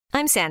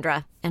I'm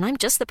Sandra, and I'm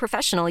just the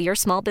professional your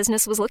small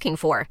business was looking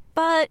for.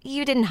 But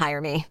you didn't hire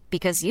me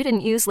because you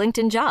didn't use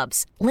LinkedIn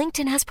Jobs.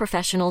 LinkedIn has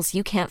professionals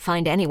you can't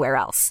find anywhere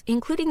else,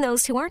 including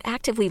those who aren't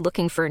actively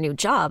looking for a new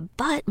job,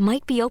 but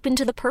might be open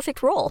to the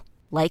perfect role,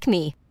 like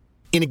me.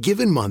 In a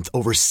given month,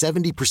 over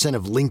 70%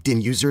 of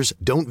LinkedIn users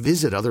don't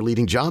visit other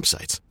leading job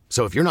sites.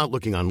 So if you're not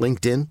looking on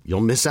LinkedIn,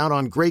 you'll miss out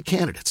on great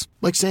candidates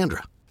like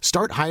Sandra.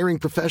 Start hiring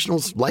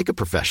professionals like a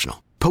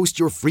professional. Post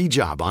your free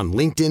job on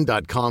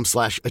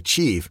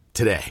linkedin.com/achieve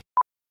today.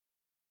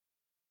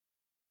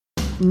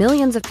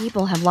 Millions of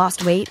people have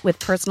lost weight with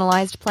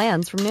personalized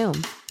plans from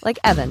Noom. Like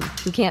Evan,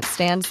 who can't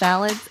stand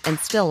salads and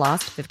still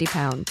lost 50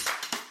 pounds.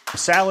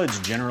 Salads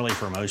generally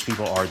for most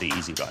people are the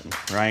easy button,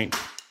 right?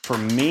 For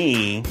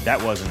me,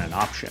 that wasn't an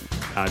option.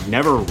 I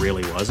never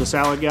really was a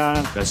salad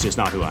guy. That's just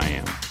not who I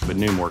am. But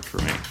Noom worked for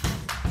me.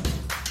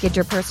 Get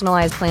your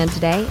personalized plan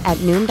today at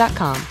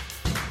Noom.com.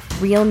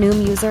 Real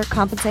Noom user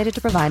compensated to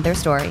provide their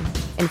story.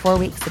 In 4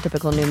 weeks, the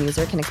typical Noom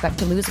user can expect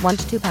to lose 1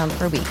 to 2 pounds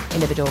per week.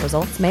 Individual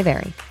results may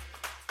vary.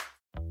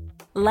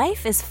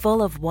 Life is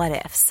full of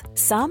what-ifs.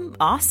 Some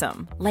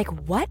awesome, like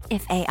what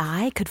if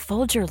AI could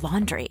fold your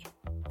laundry?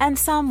 And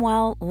some,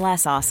 well,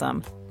 less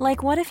awesome,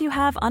 like what if you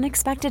have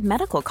unexpected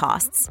medical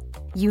costs?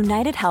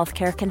 United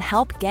Healthcare can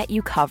help get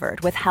you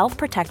covered with Health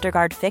Protector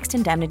Guard fixed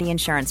indemnity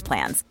insurance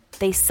plans.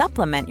 They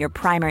supplement your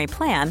primary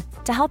plan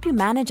to help you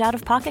manage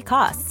out-of-pocket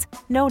costs.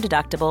 No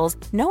deductibles,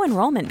 no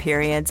enrollment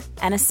periods,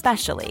 and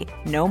especially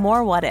no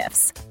more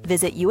what-ifs.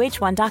 Visit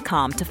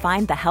uh1.com to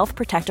find the Health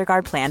Protector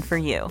Guard plan for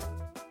you.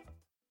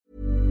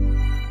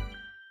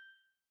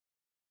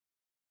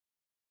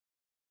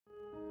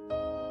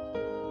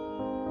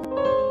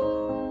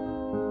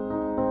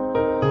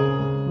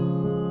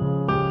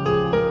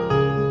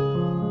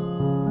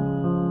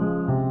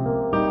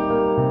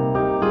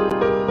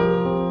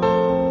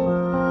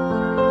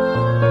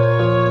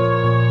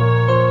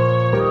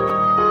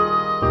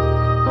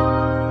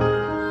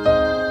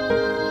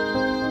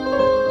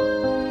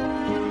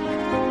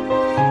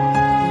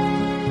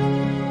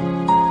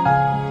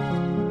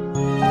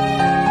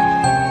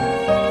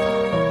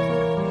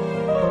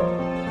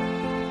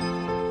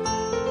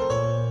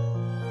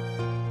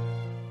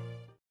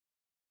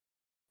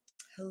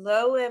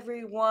 Hello,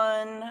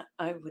 everyone.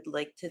 I would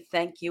like to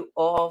thank you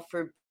all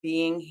for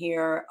being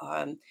here.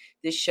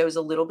 This show's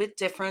a little bit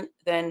different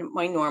than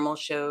my normal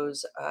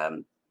shows.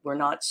 We're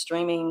not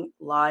streaming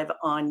live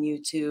on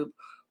YouTube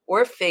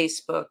or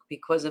Facebook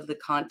because of the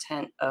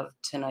content of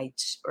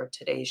tonight's or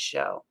today's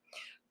show.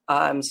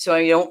 So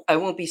I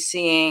won't be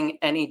seeing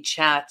any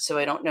chat, so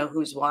I don't know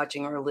who's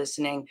watching or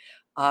listening.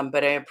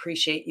 But I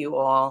appreciate you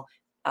all,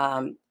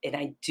 and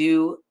I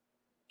do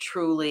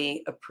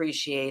truly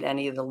appreciate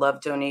any of the love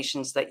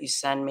donations that you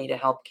send me to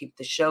help keep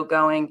the show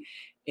going.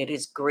 It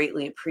is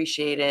greatly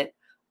appreciated.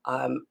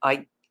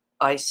 I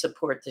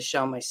support the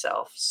show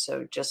myself,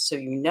 so just so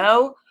you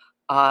know.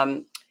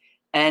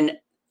 And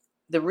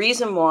the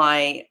reason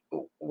why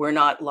we're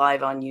not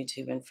live on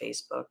YouTube and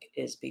Facebook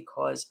is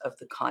because of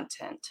the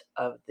content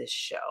of this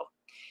show.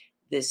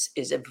 This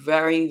is a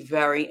very,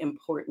 very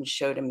important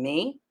show to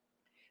me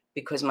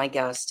because my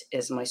guest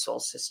is my soul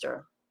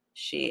sister.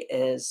 She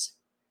is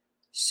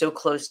so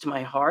close to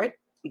my heart.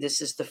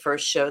 This is the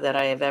first show that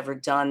I have ever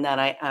done that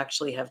I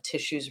actually have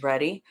tissues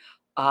ready.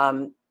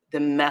 The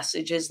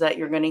messages that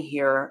you're going to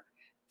hear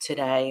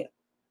today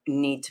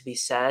need to be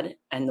said,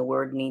 and the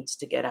word needs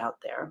to get out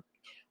there.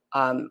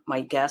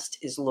 My guest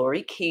is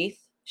Lori Keith.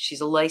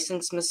 She's a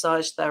licensed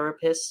massage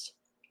therapist.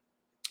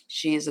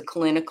 She is a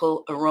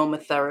clinical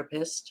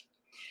aromatherapist.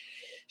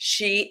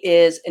 She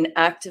is an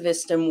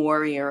activist and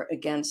warrior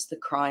against the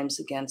crimes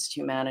against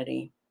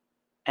humanity.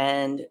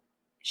 And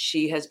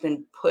she has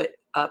been put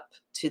up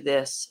to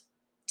this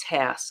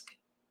task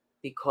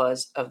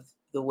because of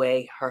the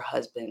way her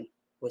husband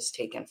was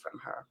taken from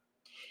her.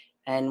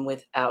 And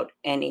without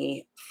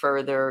any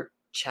further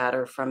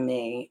chatter from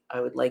me,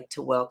 I would like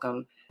to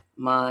welcome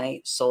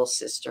my soul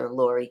sister,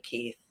 Lori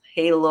Keith.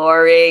 Hey,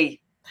 Lori.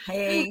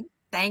 Hey,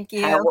 thank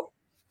you.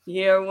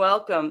 You're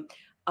welcome.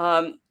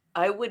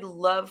 I would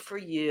love for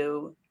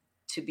you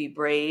to be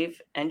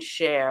brave and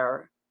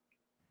share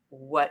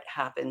what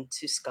happened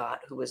to Scott,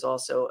 who was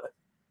also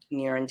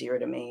near and dear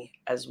to me,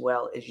 as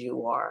well as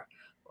you are.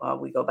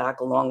 We go back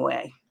a long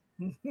way.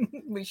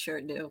 We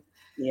sure do.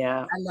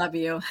 Yeah. I love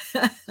you.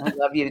 I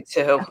love you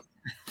too.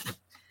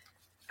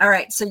 All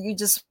right. So you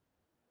just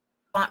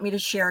want me to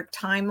share a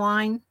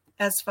timeline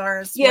as far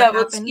as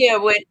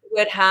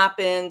what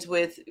happened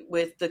with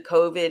the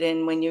COVID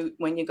and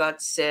when you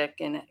got sick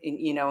and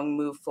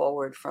move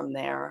forward from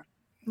there.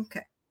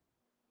 Okay.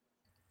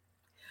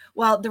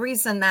 Well, the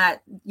reason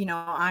that,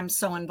 I'm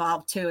so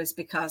involved too is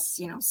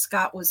because,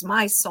 Scott was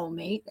my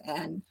soulmate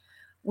and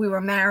we were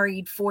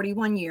married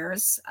 41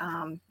 years.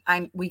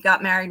 We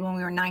got married when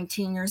we were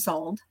 19 years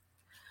old.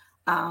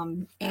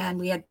 And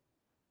we had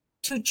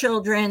 2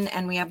 children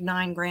and we have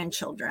 9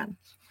 grandchildren.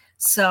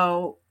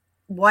 So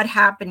what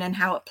happened and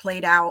how it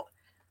played out,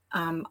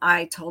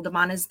 I told him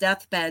on his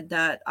deathbed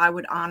that I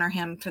would honor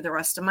him for the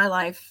rest of my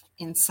life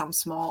in some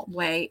small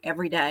way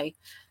every day.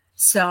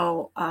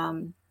 So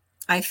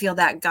I feel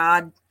that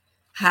God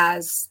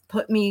has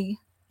put me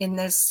in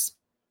this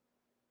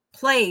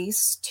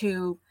place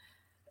to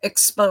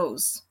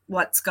expose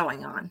what's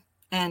going on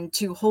and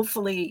to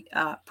hopefully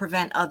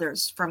prevent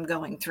others from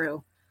going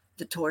through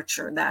the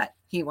torture that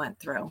he went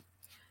through.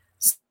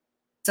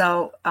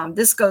 So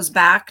this goes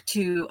back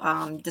to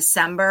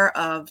December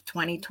of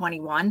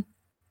 2021.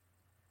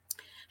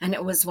 And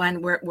it was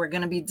when we're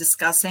going to be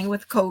discussing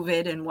with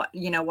COVID and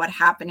what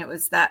happened. It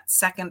was that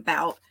second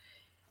bout.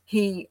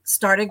 He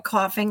started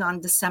coughing on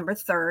December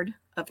 3rd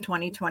of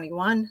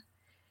 2021.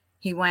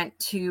 He went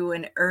to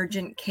an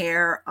urgent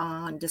care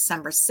on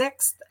December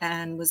 6th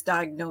and was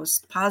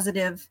diagnosed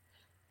positive,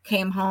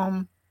 came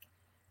home,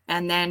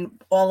 and then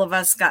all of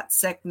us got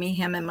sick. Me,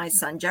 him, and my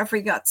son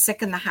Jeffrey got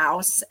sick in the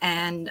house,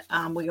 and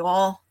we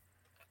all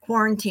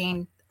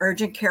quarantined.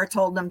 Urgent care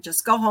told them,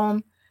 just go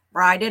home,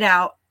 ride it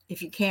out.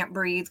 If you can't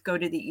breathe, go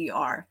to the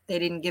ER. They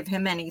didn't give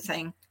him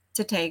anything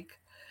to take.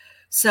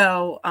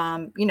 So,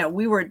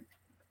 we were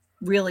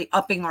really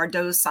upping our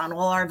dose on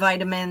all our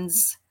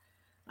vitamins.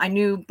 I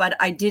knew, but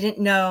I didn't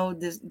know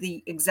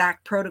the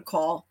exact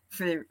protocol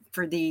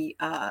for the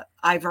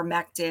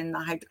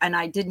ivermectin, and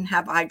I didn't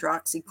have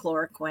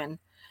hydroxychloroquine.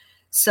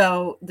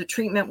 So the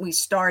treatment we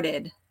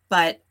started,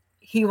 but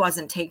he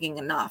wasn't taking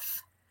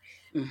enough.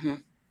 Mm-hmm.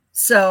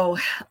 So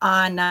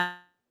on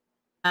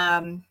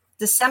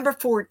December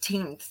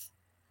 14th,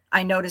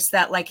 I noticed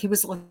that he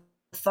was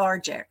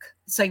lethargic.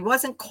 So he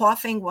wasn't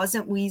coughing,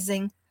 wasn't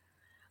wheezing.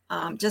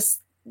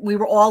 We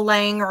were all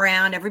laying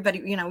around.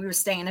 Everybody, we were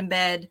staying in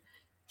bed,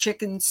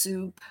 chicken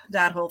soup,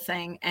 that whole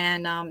thing.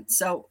 And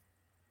so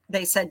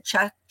they said,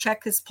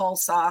 check his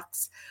pulse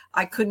ox.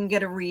 I couldn't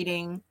get a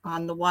reading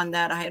on the one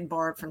that I had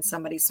borrowed from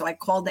somebody. So I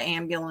called the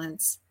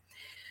ambulance.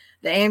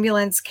 The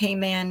ambulance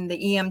came in, the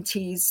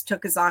EMTs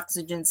took his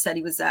oxygen, said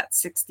he was at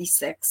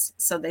 66.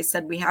 So they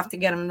said, we have to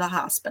get him to the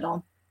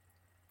hospital.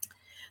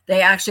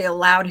 They actually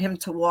allowed him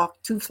to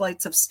walk 2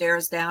 flights of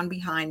stairs down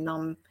behind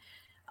them.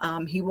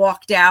 He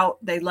walked out.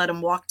 They let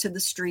him walk to the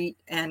street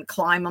and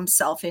climb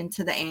himself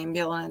into the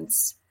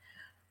ambulance.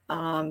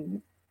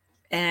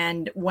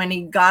 And when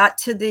he got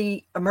to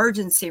the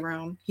emergency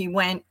room, he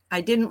went.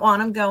 I didn't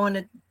want him going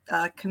to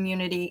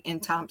community in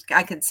Tom's.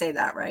 I could say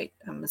that, right?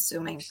 I'm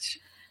assuming.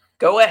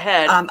 Go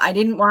ahead. I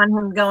didn't want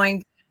him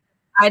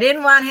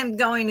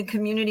going to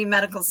community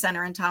medical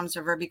center in Toms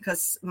River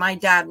because my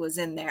dad was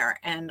in there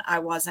and I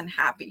wasn't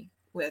happy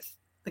with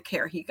the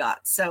care he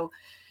got. So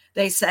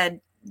they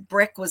said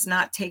Brick was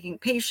not taking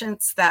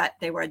patients, that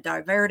they were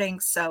diverting.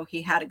 So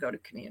he had to go to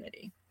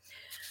community.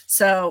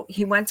 So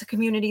he went to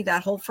community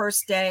that whole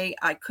first day.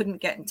 I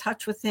couldn't get in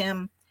touch with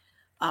him.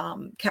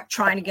 Kept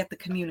trying to get the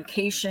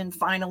communication.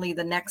 Finally,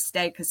 the next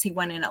day, because he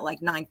went in at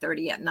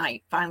 9:30 at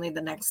night. Finally, the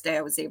next day,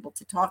 I was able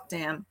to talk to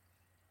him.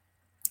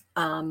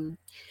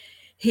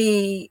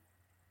 They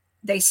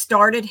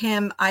started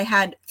him. I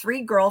had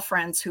 3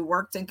 girlfriends who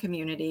worked in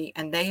community,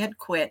 and they had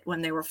quit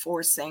when they were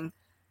forcing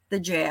the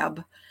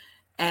jab.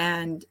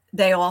 And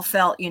they all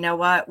felt, you know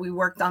what? We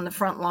worked on the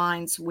front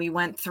lines. We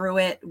went through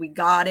it. We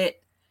got it.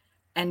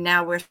 And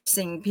now we're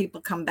seeing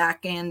people come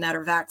back in that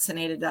are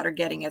vaccinated, that are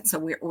getting it. So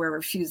we're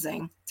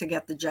refusing to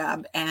get the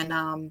jab.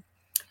 And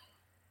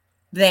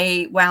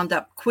they wound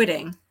up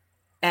quitting.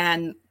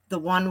 And the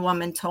one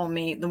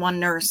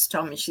nurse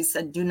told me, she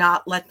said, do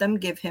not let them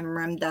give him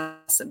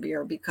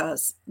remdesivir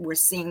because we're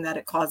seeing that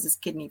it causes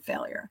kidney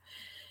failure.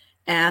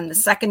 And the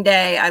second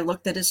day I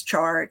looked at his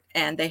chart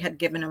and they had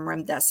given him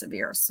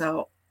remdesivir.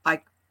 So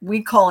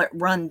we call it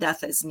run,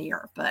 death is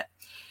near. But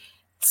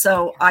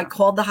so I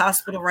called the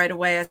hospital right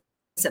away. I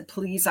said,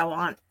 please, I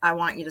want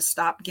you to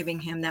stop giving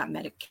him that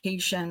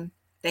medication.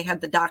 They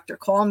had the doctor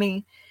call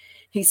me.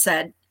 He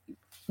said,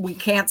 we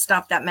can't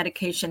stop that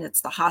medication.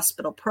 It's the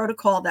hospital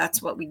protocol.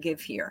 That's what we give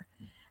here.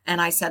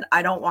 And I said,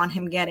 I don't want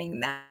him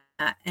getting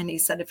that. And he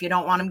said, if you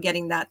don't want him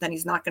getting that, then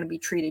he's not going to be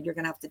treated. You're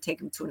going to have to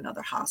take him to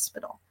another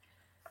hospital.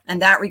 And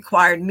that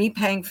required me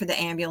paying for the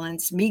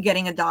ambulance, me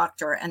getting a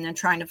doctor, and then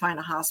trying to find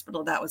a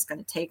hospital that was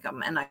going to take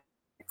him. And I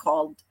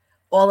called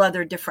all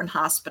other different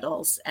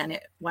hospitals, and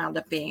it wound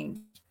up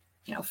being,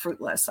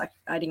 fruitless.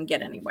 I didn't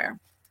get anywhere.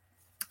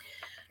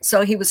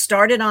 So he was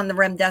started on the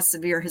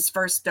remdesivir. His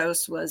first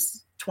dose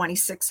was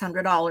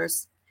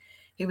 $2,600.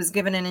 He was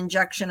given an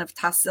injection of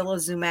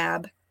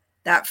tocilizumab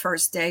that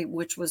first day,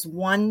 which was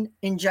one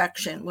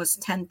injection was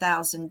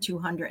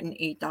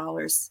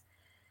 $10,208.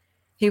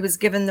 He was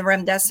given the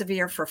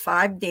remdesivir for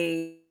 5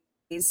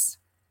 days.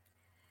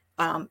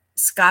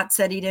 Scott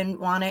said he didn't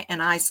want it,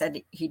 and I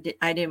said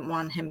I didn't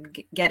want him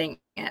getting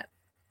it.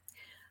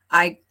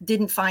 I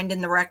didn't find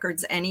in the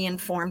records any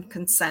informed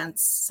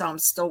consents, so I'm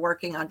still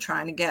working on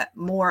trying to get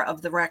more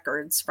of the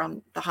records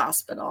from the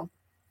hospital.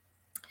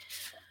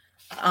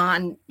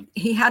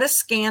 He had a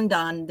scan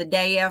done the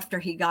day after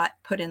he got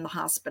put in the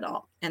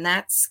hospital, and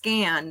that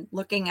scan,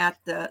 looking at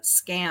the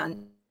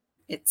scan,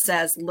 it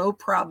says low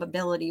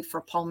probability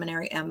for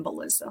pulmonary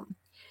embolism.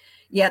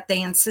 Yet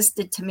they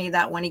insisted to me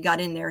that when he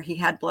got in there, he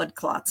had blood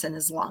clots in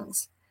his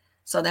lungs.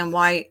 So then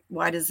why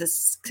does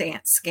this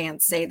scan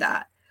say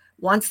that?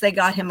 once they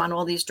got him on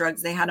all these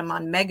drugs, they had him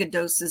on mega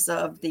doses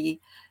of the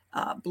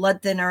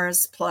blood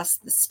thinners plus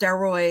the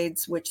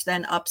steroids, which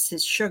then ups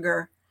his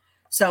sugar.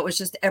 So it was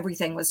just,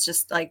 everything was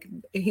just like,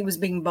 he was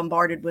being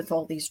bombarded with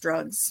all these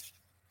drugs.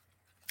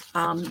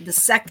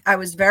 I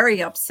was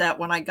very upset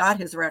when I got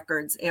his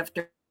records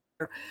after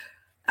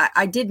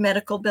I did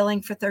medical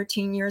billing for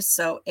 13 years.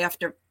 So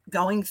after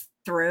going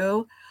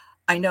through,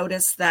 I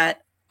noticed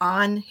that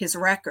on his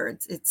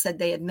records, it said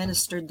they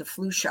administered the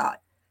flu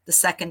shot the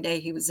second day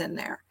he was in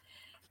there.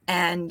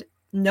 And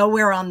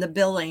nowhere on the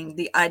billing,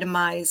 the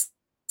itemized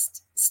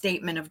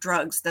statement of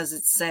drugs, does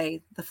it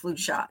say the flu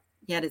shot,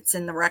 yet it's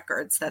in the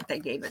records that they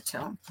gave it to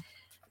him.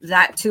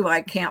 That too,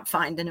 I can't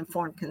find an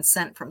informed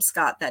consent from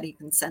Scott that he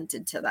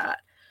consented to that.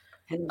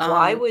 And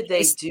why would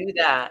they do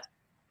that?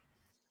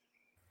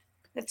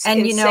 That's and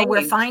insane.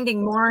 We're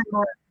finding more and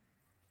more.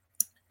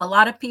 A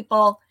lot of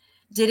people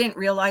didn't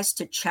realize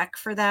to check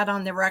for that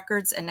on the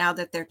records, and now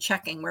that they're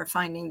checking, we're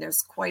finding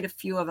there's quite a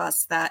few of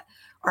us that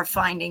are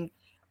finding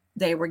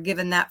they were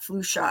given that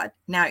flu shot.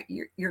 Now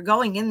you're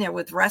going in there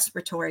with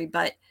respiratory,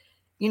 but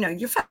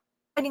you're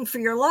fighting for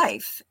your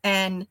life,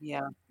 and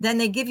then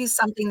they give you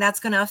something that's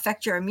going to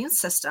affect your immune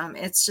system.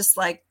 It's just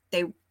like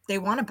they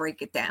want to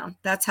break it down.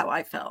 That's how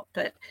I felt.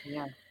 But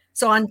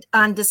so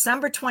on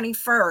December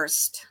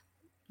 21st,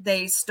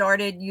 they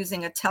started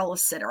using a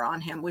telesitter on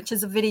him, which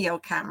is a video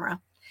camera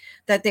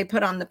that they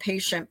put on the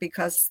patient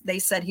because they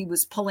said he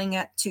was pulling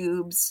at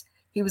tubes.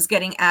 He was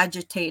getting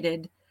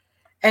agitated.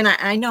 And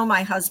I know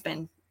my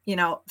husband,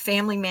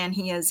 family man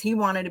he is, he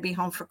wanted to be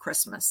home for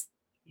Christmas.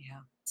 Yeah.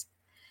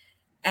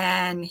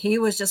 And he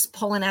was just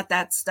pulling at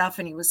that stuff,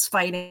 and he was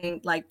fighting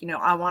like,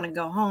 I want to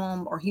go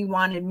home, or he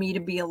wanted me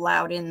to be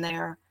allowed in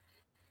there.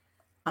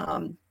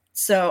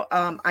 So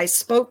I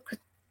spoke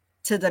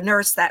to the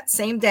nurse that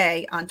same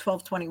day on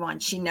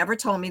 12/21. She never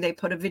told me they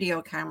put a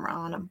video camera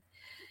on him.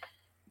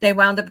 They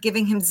wound up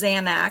giving him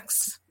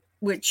Xanax,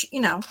 which,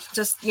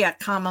 just,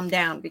 calm him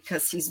down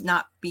because he's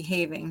not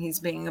behaving. He's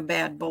being a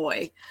bad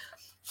boy.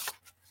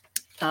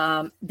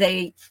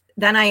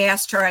 Then I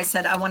asked her, I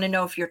said, I want to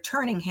know if you're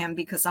turning him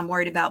because I'm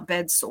worried about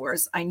bed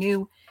sores. I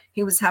knew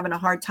he was having a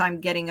hard time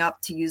getting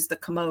up to use the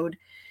commode.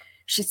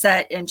 She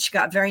said, and she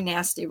got very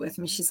nasty with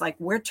me. She's like,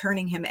 we're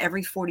turning him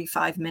every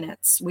 45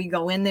 minutes. We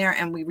go in there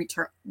and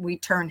we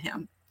turn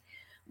him.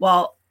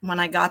 Well, when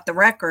I got the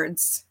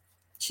records,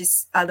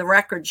 the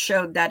records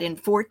showed that in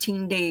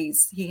 14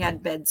 days, he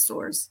had bed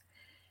sores.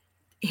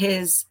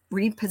 His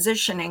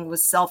repositioning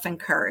was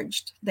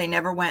self-encouraged. They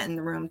never went in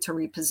the room to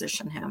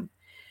reposition him.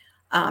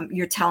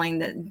 You're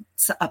telling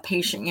a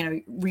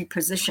patient,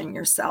 reposition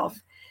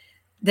yourself.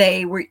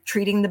 They were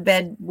treating the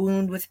bed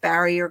wound with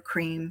barrier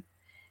cream.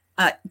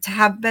 To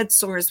have bed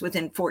sores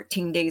within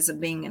 14 days of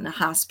being in the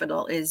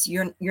hospital is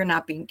you're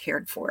not being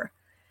cared for.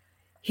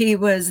 He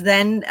was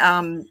then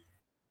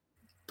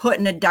put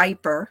in a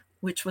diaper,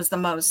 which was the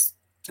most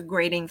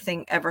degrading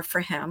thing ever for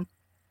him.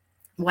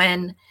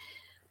 When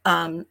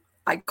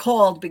I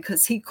called,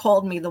 because he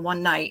called me the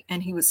one night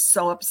and he was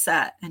so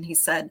upset, and he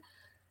said,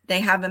 they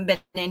haven't been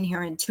in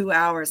here in 2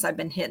 hours. I've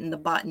been hitting the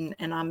button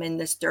and I'm in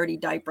this dirty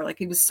diaper. Like,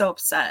 he was so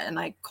upset. And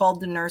I called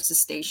the nurse's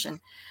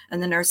station,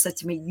 and the nurse said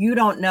to me, you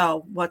don't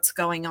know what's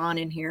going on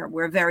in here.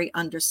 We're very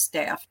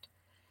understaffed.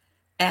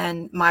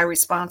 And my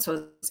response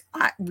was,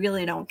 I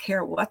really don't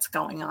care what's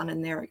going on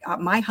in there.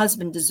 My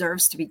husband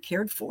deserves to be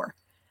cared for.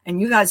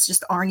 And you guys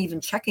just aren't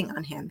even checking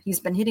on him. He's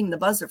been hitting the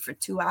buzzer for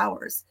 2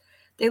 hours.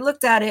 They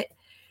looked at it,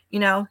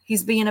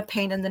 he's being a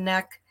pain in the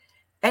neck.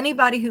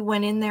 Anybody who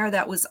went in there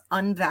that was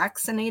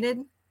unvaccinated,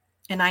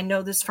 and I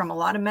know this from a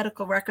lot of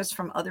medical records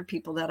from other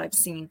people that I've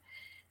seen,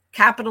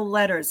 capital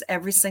letters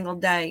every single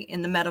day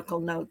in the medical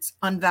notes,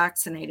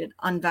 unvaccinated,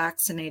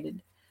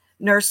 unvaccinated.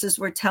 Nurses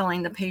were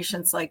telling the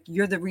patients, like,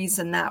 you're the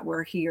reason that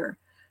we're here.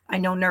 I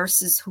know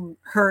nurses who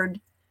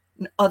heard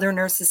other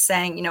nurses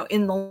saying,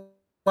 in the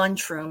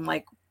lunchroom,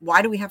 like,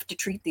 why do we have to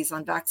treat these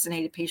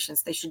unvaccinated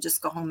patients? They should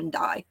just go home and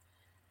die.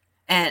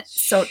 And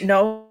so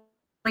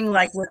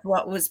like with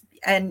what was,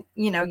 and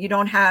we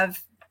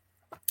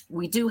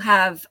do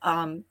have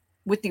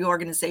with the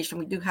organization,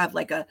 we do have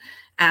like a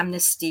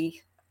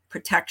amnesty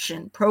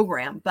protection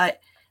program,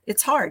 but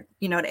it's hard,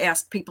 to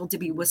ask people to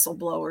be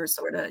whistleblowers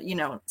or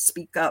to,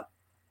 speak up.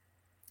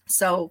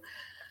 So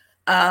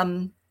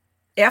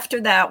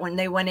after that, when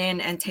they went in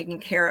and taken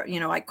care of,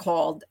 I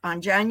called on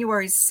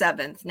January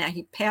 7th. Now,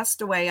 he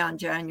passed away on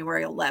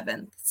January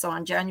 11th. So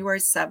on January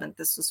 7th,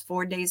 this was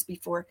 4 days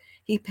before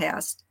he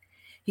passed,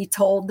 he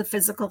told the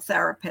physical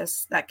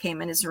therapist that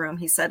came in his room,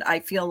 he said, I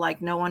feel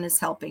like no one is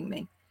helping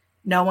me.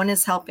 No one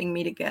is helping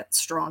me to get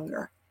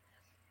stronger.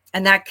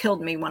 And that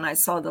killed me when I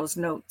saw those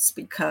notes,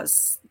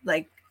 because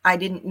I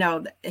didn't know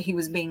that he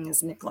was being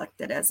as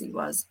neglected as he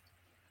was.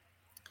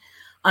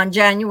 On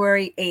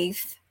January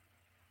 8th,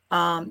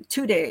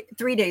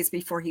 3 days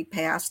before he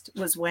passed,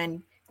 was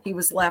when he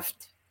was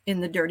left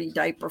in the dirty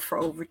diaper for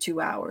over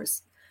 2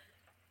 hours.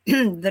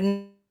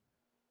 The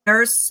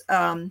nurse,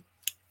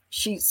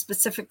 she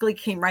specifically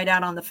came right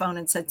out on the phone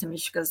and said to me,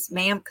 she goes,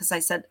 ma'am, because I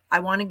said, I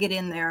want to get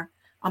in there.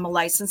 I'm a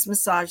licensed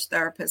massage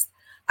therapist.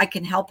 I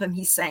can help him.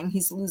 He's saying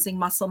he's losing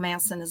muscle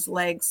mass in his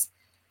legs.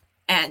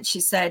 And she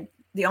said,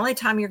 the only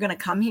time you're going to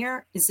come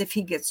here is if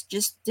he gets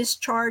just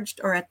discharged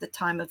or at the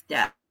time of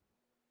death.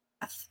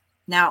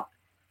 Now,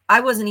 I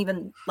wasn't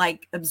even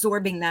like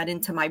absorbing that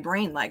into my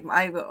brain. Like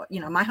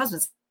my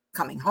husband's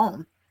coming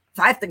home. If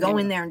I have to go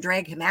in there and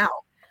drag him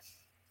out.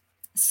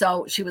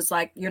 So she was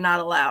like, you're not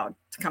allowed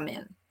to come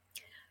in.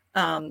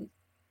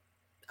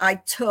 I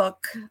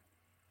took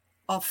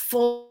a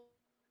full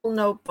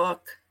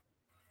notebook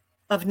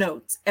of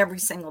notes every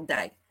single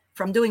day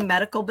from doing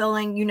medical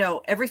billing.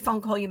 Every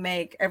phone call you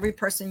make, every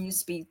person you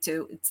speak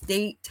to, it's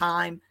date,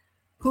 time,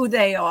 who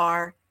they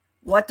are,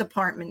 what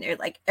department they're,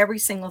 like every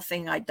single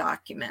thing I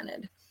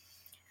documented.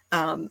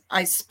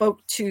 I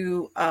spoke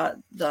to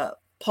the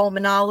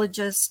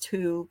pulmonologist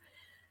who,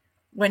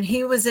 when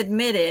he was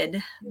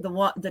admitted,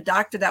 the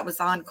doctor that was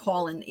on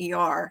call in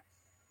ER,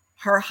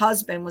 her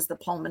husband was the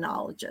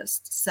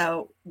pulmonologist.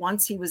 So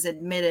once he was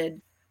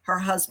admitted, her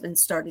husband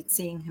started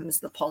seeing him as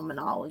the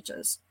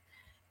pulmonologist.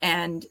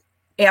 And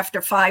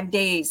after 5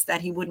 days that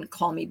he wouldn't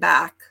call me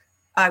back,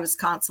 I was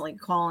constantly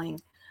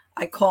calling.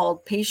 I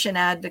called patient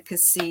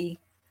advocacy.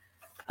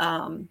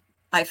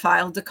 I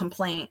filed a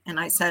complaint and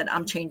I said,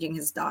 I'm changing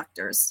his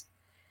doctors.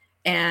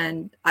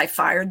 And I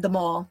fired them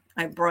all.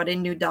 I brought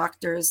in new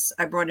doctors.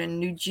 I brought in a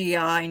new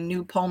GI,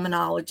 new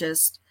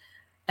pulmonologist.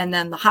 And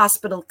then the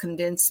hospital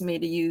convinced me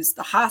to use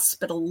the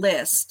hospital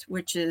list,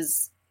 which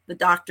is the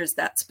doctors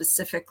that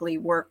specifically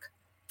work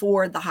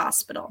for the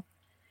hospital.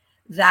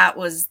 That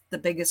was the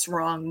biggest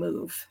wrong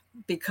move,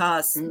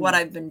 because what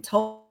I've been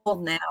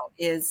told now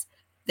is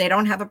they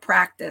don't have a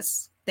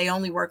practice. They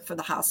only work for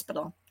the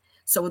hospital.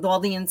 So with all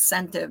the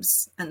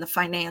incentives and the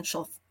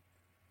financial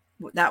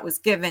that was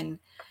given,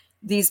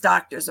 these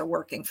doctors are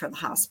working for the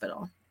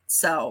hospital.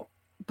 So,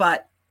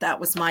 but that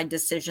was my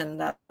decision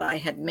that I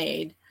had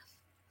made.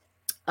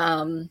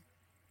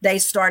 They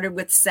started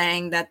with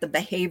saying that the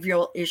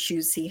behavioral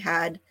issues he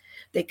had,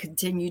 they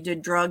continued to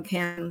drug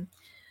him.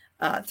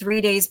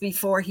 3 days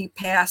before he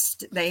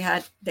passed, they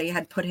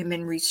had put him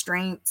in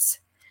restraints.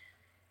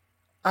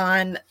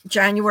 On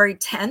January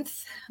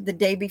 10th, the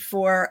day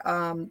before,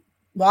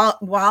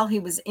 while he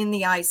was in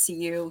the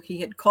ICU, he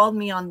had called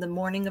me on the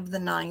morning of the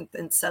 9th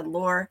and said,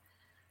 Laura,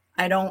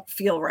 I don't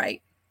feel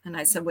right. And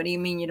I said, what do you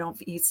mean you don't?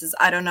 He says,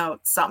 I don't know.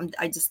 It's something,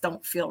 I just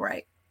don't feel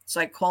right.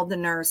 So I called the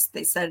nurse.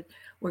 They said,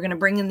 we're going to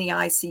bring in the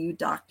ICU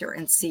doctor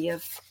and see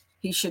if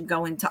he should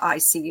go into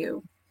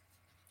ICU.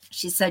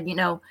 She said,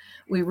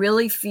 we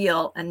really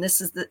feel, and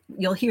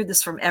you'll hear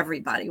this from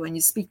everybody. When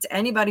you speak to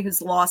anybody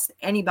who's lost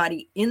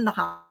anybody in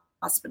the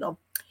hospital,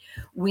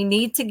 we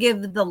need to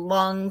give the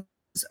lungs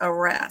a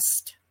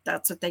rest.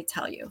 That's what they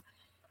tell you.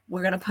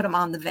 We're going to put him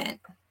on the vent.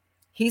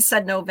 He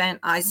said no vent.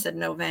 I said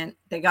no vent.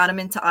 They got him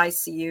into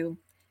ICU.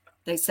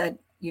 They said,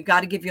 you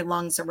got to give your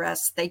lungs a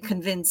rest. They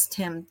convinced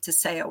him to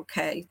say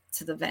okay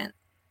to the vent.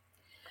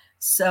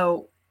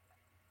 So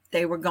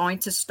they were going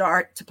to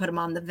start to put him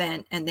on the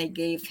vent, and they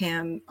gave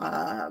him,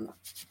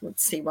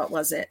 let's see, what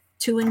was it?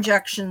 2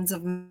 injections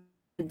of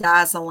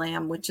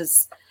midazolam, which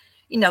is,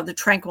 the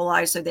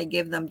tranquilizer they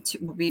give them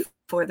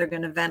before they're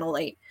going to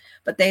ventilate.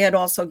 But they had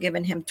also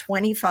given him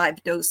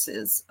 25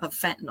 doses of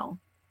fentanyl.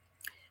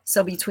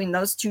 So between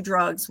those 2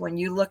 drugs, when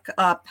you look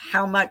up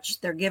how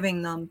much they're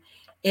giving them,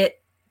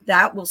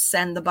 that will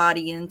send the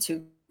body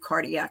into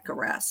cardiac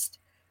arrest.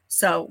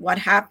 So what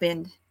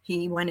happened,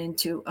 he went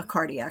into a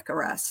cardiac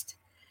arrest.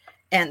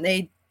 And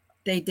they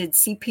did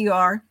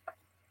CPR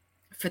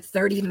for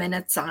 30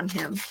 minutes on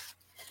him.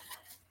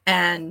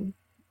 And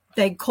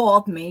they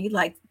called me,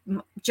 like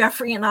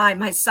Jeffrey and I,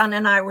 my son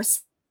and I were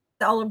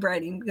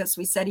celebrating because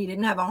we said he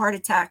didn't have a heart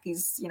attack.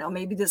 He's,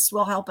 maybe this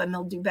will help him.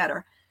 He'll do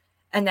better.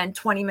 And then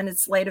 20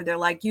 minutes later, they're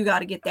like, you got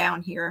to get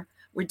down here.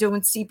 We're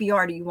doing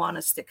CPR. Do you want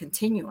us to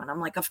continue? And I'm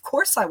like, of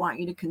course I want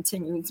you to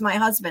continue. He's my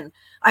husband.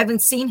 I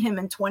haven't seen him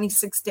in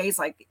 26 days.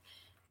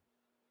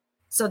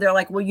 So they're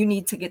like, well, you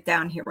need to get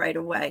down here right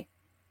away.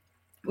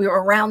 We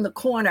were around the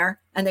corner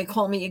and they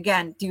called me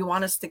again. Do you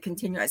want us to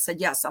continue? I said,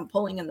 yes, I'm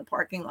pulling in the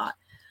parking lot.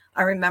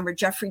 I remember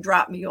Jeffrey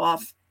dropped me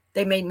off.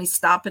 They made me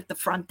stop at the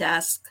front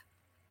desk.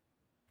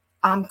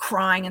 I'm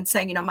crying and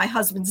saying, my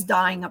husband's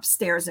dying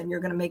upstairs and you're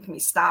going to make me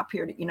stop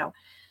here.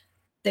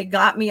 They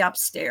got me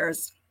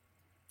upstairs.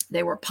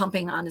 They were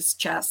pumping on his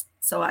chest.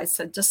 So I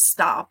said, just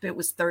stop. It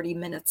was 30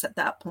 minutes at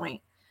that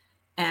point.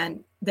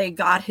 And they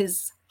got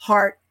his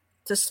heart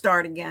to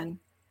start again,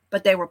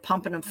 but they were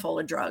pumping him full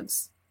of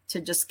drugs to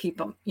just keep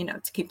him,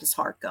 to keep his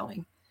heart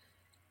going.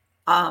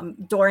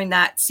 During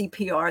that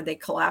CPR, they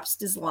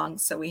collapsed his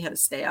lungs. So we had to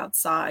stay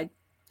outside.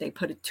 They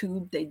put a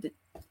tube,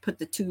 put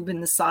the tube in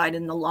the side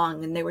in the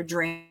lung, and they were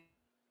draining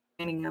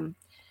him.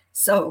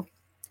 So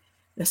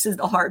this is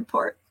the hard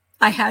part.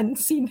 I hadn't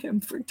seen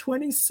him for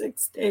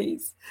 26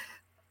 days.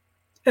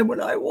 And when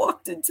I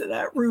walked into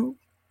that room,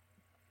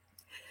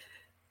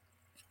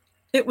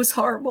 it was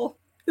horrible.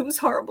 It was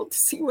horrible to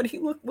see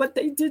what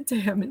they did to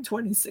him in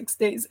 26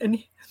 days.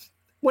 And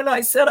when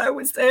I said I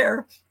was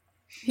there,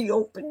 he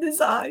opened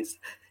his eyes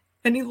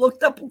and he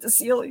looked up at the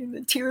ceiling and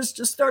the tears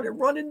just started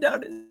running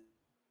down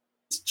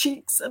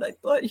cheeks, and I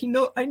thought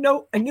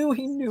I knew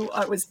he knew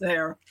I was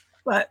there,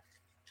 but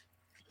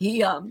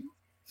he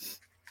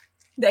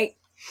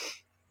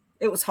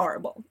it was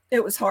horrible.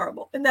 It was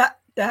horrible, and that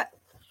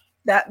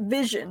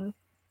vision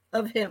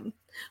of him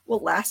will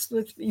last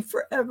with me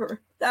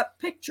forever. That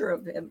picture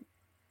of him.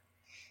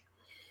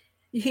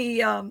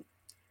 He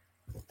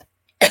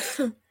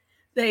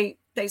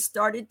they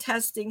started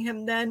testing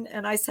him then,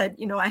 and I said,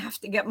 I have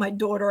to get my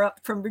daughter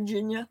up from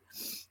Virginia.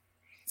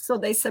 So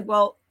they said,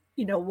 well,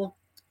 we'll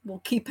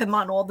keep him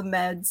on all the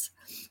meds.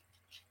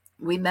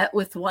 We met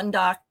with one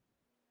doctor,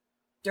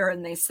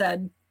 and they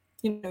said,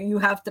 you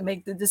have to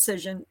make the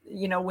decision,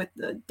 with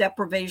the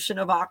deprivation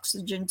of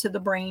oxygen to the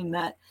brain,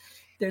 that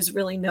there's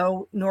really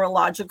no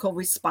neurological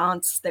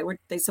response.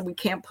 They said we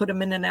can't put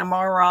him in an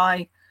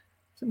MRI.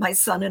 So my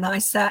son and I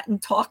sat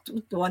and talked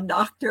with one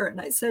doctor,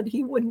 and I said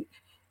he wouldn't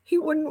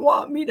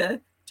want me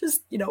to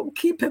just,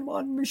 keep him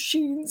on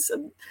machines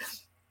and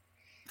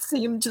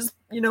see him just,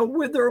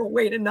 wither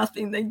away to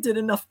nothing. They did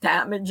enough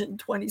damage in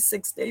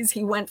 26 days.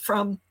 He went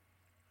from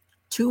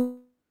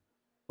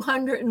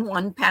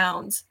 201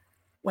 pounds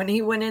when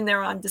he went in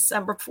there on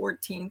December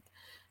 14th.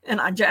 And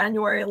on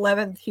January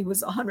 11th, he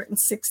was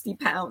 160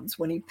 pounds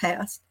when he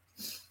passed.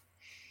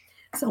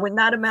 So in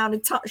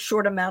that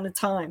short amount of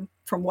time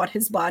from what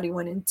his body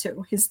went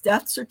into, his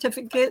death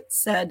certificate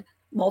said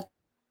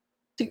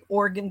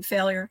multi-organ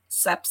failure,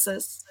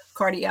 sepsis,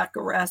 cardiac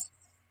arrest.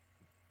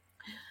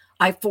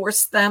 I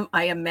forced them,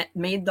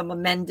 made them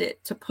amend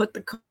it to put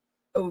the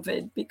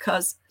COVID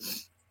because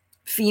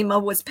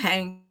FEMA was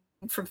paying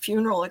for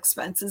funeral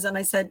expenses. And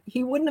I said,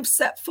 he wouldn't have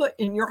set foot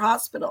in your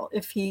hospital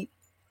if he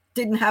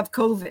didn't have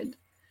COVID.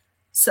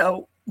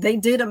 So they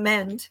did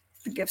amend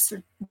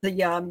the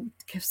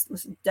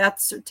death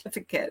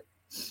certificate.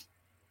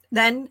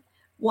 Then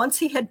once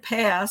he had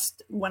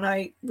passed, when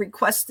I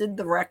requested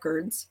the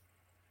records,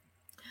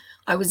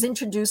 I was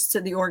introduced to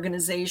the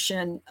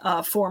organization,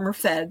 Former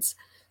Feds,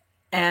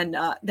 and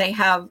they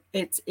have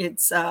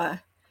it's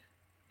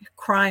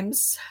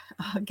Crimes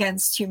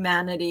Against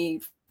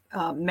Humanity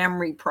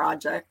Memory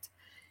Project.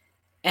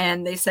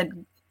 And they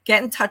said,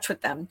 get in touch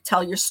with them,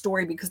 tell your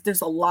story, because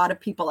there's a lot of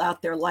people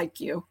out there like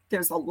you.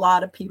 There's a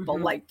lot of people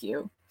like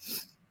you.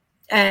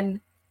 And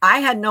I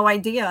had no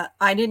idea.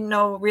 I didn't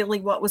know really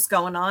what was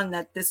going on,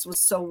 that this was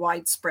so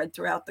widespread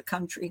throughout the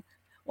country.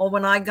 Well,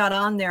 when I got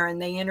on there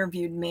and they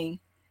interviewed me,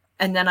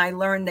 and then I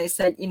learned, they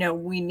said,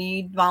 we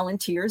need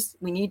volunteers.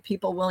 We need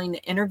people willing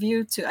to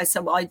interview. I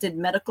said, well, I did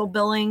medical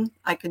billing.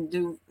 I can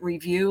do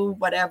review,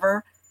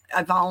 whatever.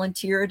 I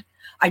volunteered.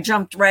 I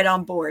jumped right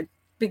on board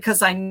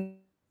because I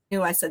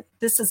knew, I said,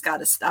 this has got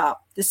to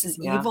stop. This is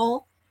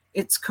evil.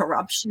 It's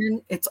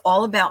corruption. It's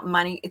all about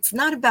money. It's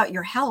not about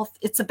your health.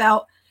 It's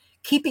about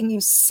keeping you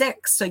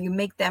sick so you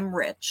make them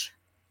rich.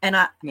 And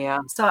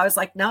so I was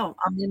like, no,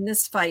 I'm in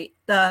this fight.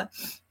 The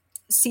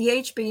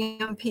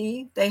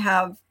CHBMP, they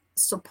have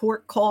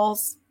support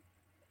calls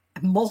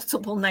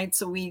multiple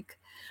nights a week.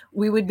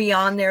 We would be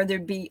on there.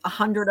 There'd be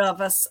 100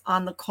 of us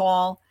on the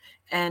call,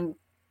 and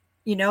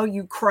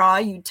you cry,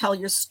 you tell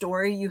your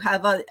story,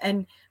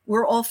 and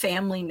we're all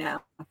family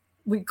now.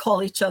 We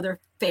call each other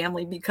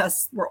family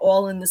because we're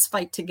all in this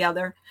fight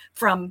together.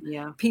 From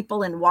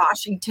people in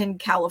Washington,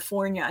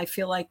 California, I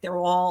feel like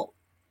they're all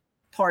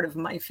part of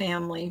my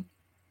family.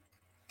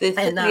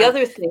 The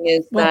other thing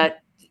is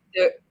that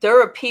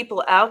there are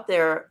people out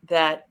there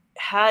that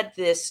had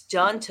this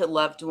done to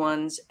loved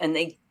ones, and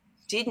they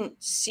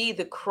didn't see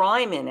the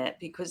crime in it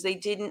because they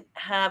didn't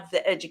have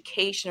the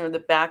education or the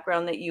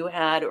background that you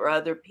had or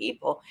other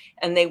people,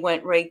 and they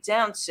went right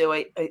down. So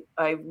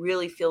I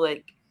really feel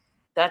like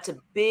that's a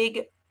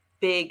big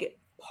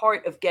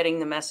part of getting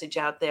the message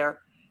out there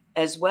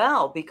as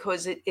well,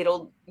 because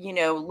it'll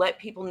let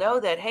people know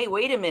that, hey,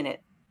 wait a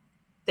minute,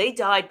 they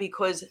died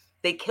because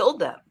they killed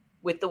them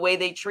with the way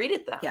they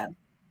treated them.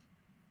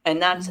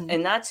 And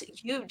that's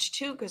huge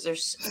too, because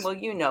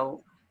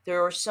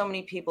there are so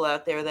many people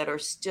out there that are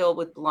still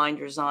with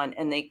blinders on,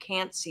 and they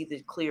can't see the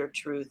clear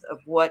truth of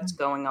what's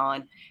going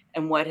on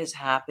and what has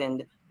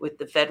happened with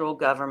the federal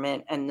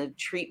government and the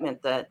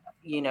treatment that,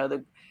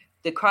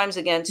 the crimes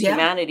against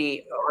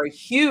humanity are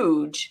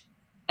huge.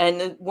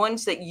 And the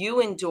ones that you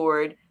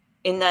endured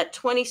in that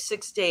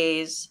 26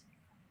 days,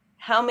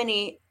 how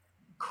many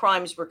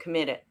crimes were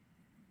committed?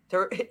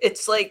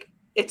 It's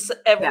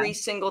every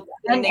single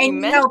thing that you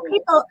mentioned.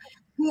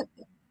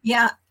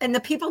 And the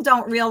people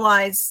don't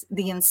realize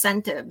the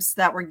incentives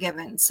that were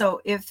given.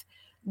 So if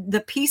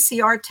the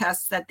PCR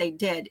tests that they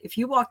did, if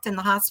you walked in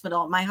the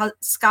hospital,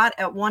 Scott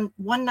at one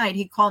night,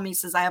 he called me, he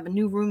says, I have a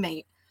new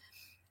roommate,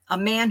 a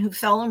man who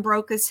fell and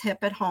broke his hip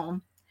at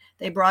home.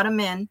 They brought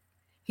him in.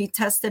 He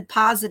tested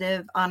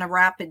positive on a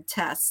rapid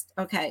test.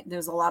 Okay,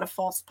 there's a lot of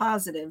false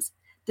positives.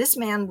 This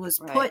man was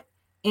put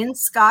in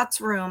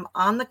Scott's room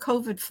on the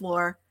COVID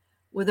floor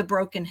with a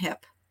broken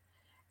hip.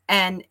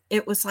 And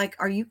it was like,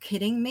 are you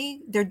kidding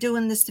me? They're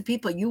doing this to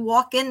people. You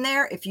walk in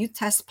there, if you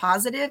test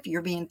positive,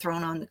 you're being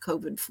thrown on the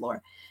COVID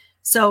floor.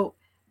 So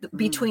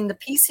between the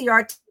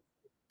PCR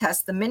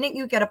test, the minute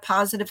you get a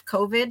positive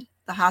COVID,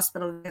 the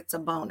hospital gets a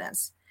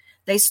bonus.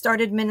 They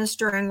started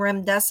administering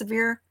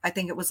remdesivir. I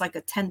think it was like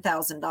a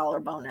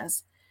 $10,000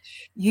 bonus.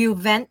 You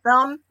vent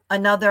them,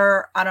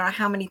 another, I don't know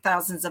how many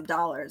thousands of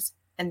dollars.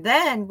 And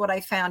then what I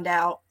found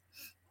out,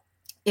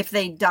 if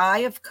they die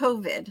of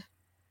COVID,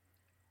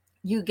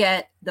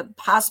 the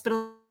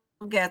hospital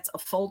gets a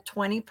full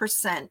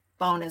 20%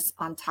 bonus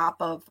on top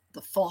of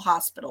the full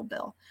hospital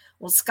bill.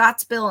 Well,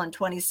 Scott's bill in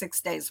 26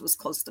 days was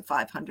close to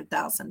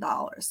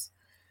 $500,000.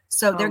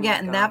 So they're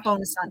getting that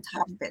bonus on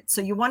top of it.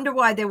 So you wonder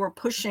why they were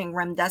pushing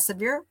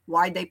remdesivir,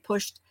 why they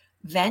pushed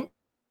vent.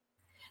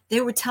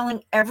 They were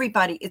telling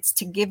everybody it's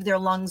to give their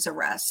lungs a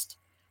rest.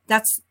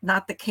 That's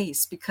not the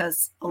case,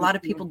 because a lot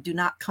of people do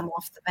not come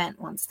off the vent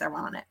once they're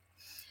on it.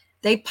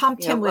 They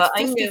pumped him with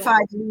 55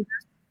 liters.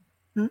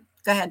 Go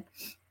ahead.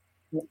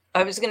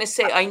 I was going to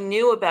say, I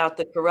knew about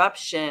the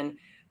corruption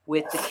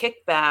with the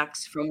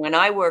kickbacks from when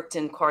I worked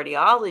in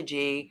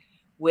cardiology,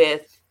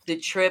 with the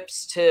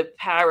trips to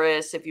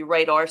Paris. If you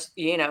write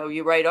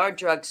our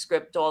drug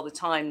script all the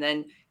time,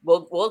 then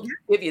we'll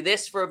give you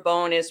this for a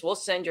bonus. We'll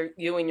send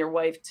you and your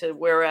wife to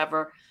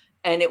wherever.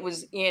 And it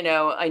was,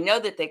 I know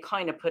that they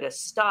kind of put a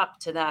stop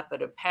to that,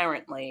 but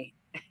apparently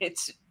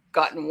it's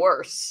gotten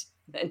worse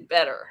than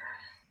better.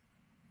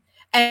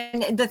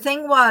 And the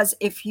thing was,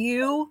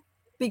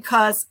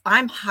 because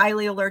I'm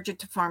highly allergic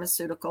to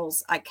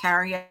pharmaceuticals, I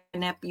carry an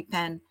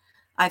EpiPen.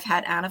 I've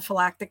had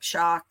anaphylactic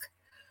shock,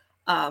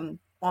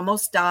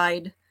 almost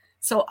died.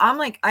 So I'm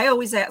like, I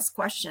always ask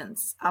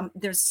questions.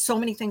 There's so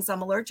many things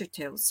I'm allergic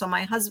to. So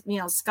my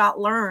husband, Scott,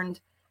 learned.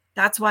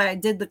 That's why I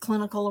did the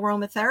clinical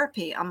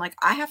aromatherapy. I'm like,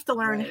 I have to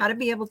learn how to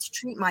be able to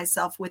treat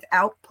myself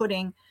without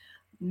putting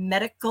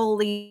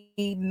medically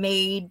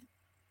made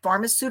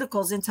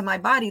pharmaceuticals into my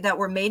body that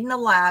were made in a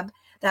lab,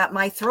 that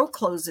my throat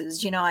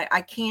closes.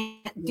 I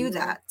can't do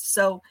that.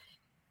 So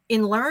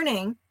in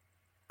learning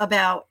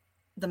about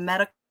the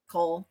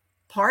medical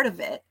part of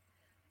it,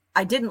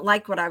 I didn't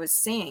like what I was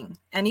seeing.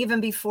 And even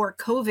before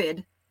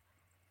COVID,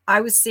 I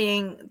was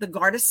seeing the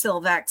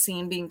Gardasil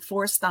vaccine being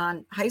forced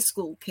on high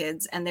school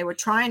kids, and they were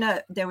trying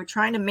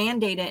to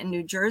mandate it in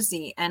New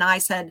Jersey. And I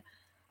said,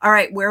 all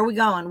right, where are we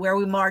going? Where are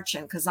we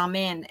marching? Because I'm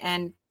in.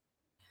 And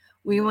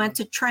we went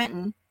to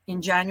Trenton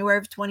in January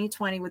of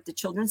 2020 with the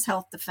Children's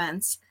Health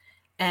Defense.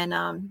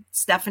 And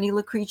Stephanie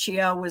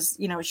Lucretia was,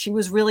 she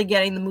was really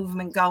getting the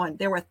movement going.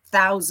 There were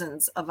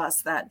thousands of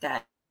us that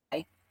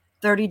day,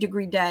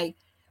 30-degree day.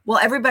 Well,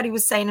 everybody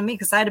was saying to me,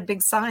 because I had a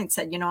big sign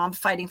said, I'm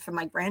fighting for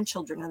my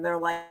grandchildren. And they're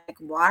like,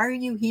 why are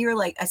you here?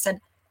 Like I said,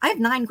 I have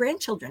 9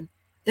 grandchildren.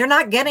 They're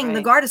not getting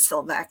the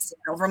Gardasil vaccine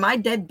over my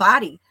dead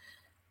body.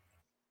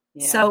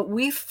 Yeah. So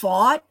we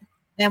fought.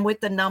 And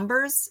with the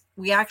numbers,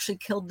 we actually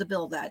killed the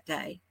bill that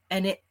day.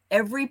 And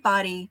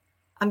everybody,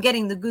 I'm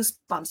getting the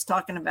goosebumps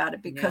talking about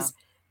it, because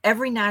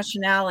every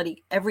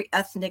nationality, every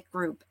ethnic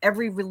group,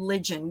 every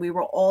religion, we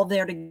were all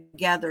there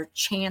together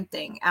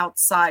chanting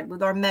outside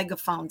with our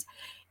megaphones.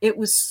 It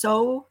was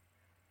so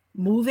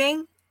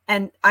moving.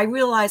 And I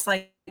realized,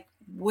 like,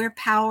 we're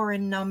power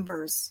in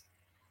numbers.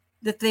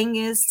 The thing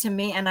is, to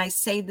me, and I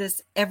say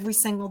this every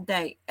single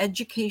day,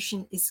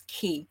 education is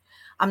key.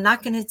 I'm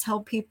not going to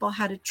tell people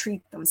how to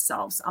treat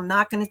themselves. I'm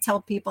not going to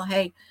tell people,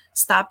 hey,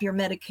 stop your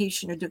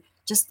medication,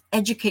 just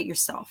educate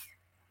yourself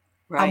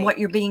on what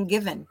you're being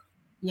given,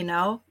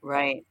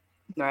 Right.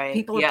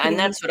 People are putting, and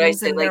that's what I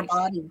say, in their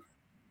body.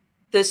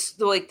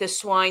 The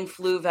swine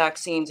flu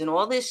vaccines and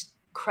all this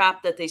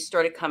crap that they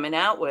started coming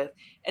out with.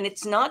 And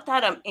it's not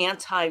that I'm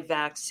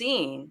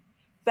anti-vaccine.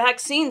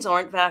 Vaccines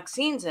aren't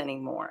vaccines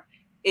anymore.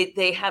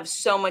 They have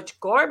so much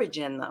garbage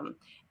in them.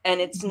 And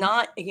it's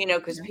not,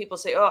 because people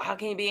say, oh, how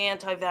can you be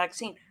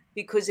anti-vaccine?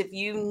 Because if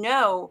you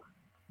know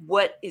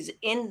what is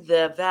in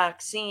the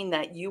vaccine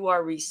that you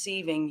are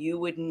receiving, you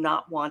would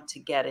not want to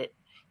get it.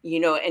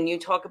 And you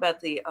talk about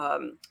the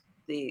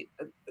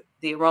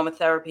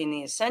aromatherapy and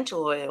the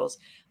essential oils.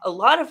 A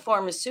lot of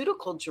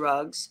pharmaceutical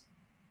drugs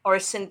are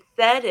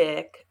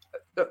synthetic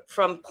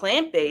from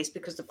plant-based,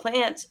 because the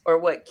plants are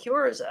what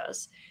cures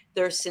us.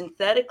 They're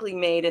synthetically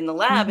made in the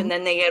lab, and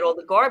then they add all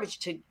the garbage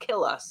to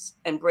kill us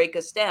and break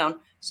us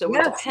down. So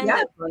we're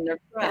dependent on their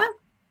crap. Yeah.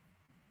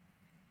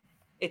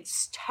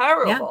 It's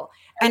terrible.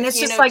 Yeah. And it's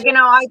just like,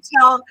 I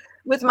tell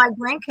with my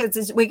grandkids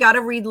is we got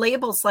to read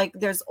labels. Like,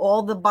 there's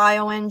all the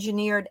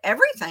bioengineered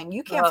everything.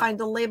 You can't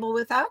find a label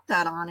without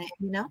that on it,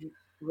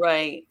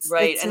 Right.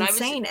 It's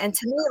insane. And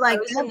to me, like,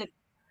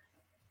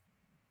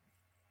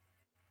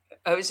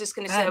 I was just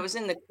going to say, I was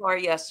in the car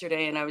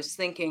yesterday and I was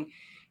thinking,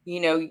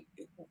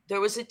 there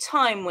was a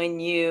time when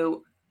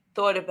you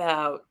thought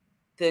about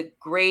the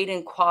grade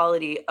and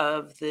quality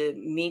of the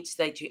meats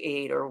that you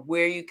ate, or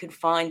where you could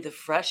find the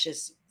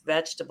freshest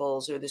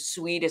vegetables or the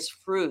sweetest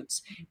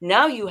fruits.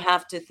 Now you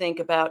have to think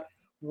about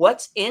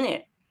what's in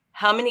it,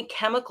 how many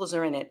chemicals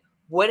are in it,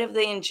 what have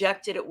they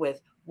injected it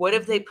with, what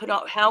have they put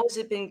on, how has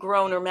it been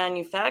grown or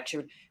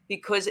manufactured,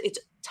 because it's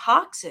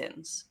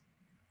toxins.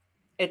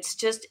 It's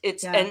just,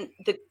 and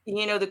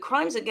the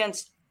crimes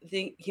against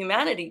the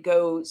humanity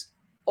goes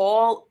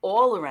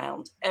all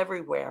around,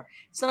 everywhere.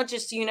 It's not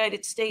just the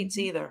United States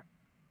either.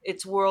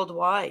 It's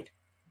worldwide.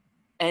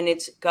 and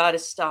it's got to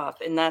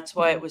stop. And that's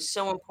why it was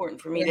so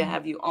important for me to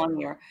have you on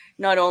here,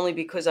 not only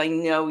because I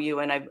know you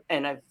and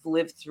I've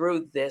lived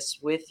through this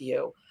with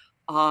you,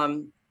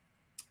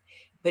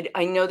 but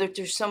I know that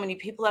there's so many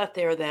people out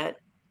there that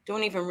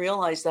don't even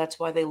realize that's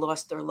why they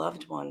lost their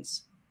loved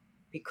ones,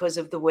 because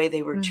of the way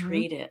they were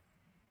treated.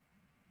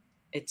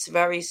 It's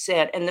very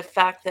sad. And the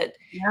fact that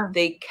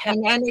they kept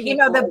and you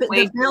people know, away the from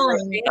their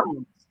billing.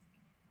 families.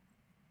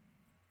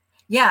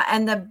 Yeah,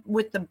 and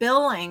with the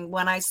billing,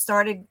 when I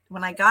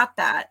got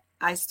that,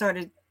 I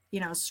started,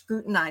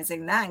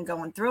 scrutinizing that and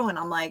going through, and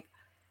I'm like,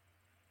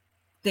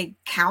 they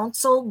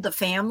counseled the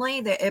family.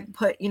 It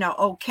put,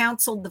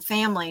 counseled the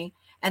family,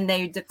 and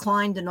they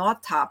declined an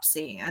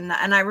autopsy. And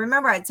I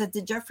remember I said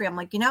to Jeffrey, I'm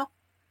like,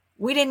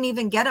 we didn't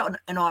even get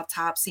an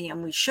autopsy,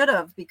 and we should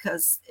have,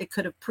 because it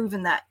could have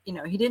proven that,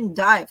 he didn't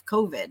die of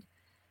COVID.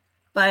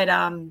 But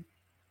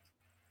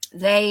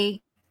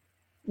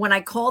when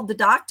I called the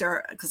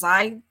doctor, because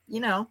I'm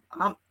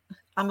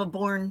a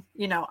born,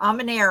 I'm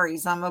an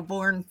Aries. I'm a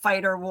born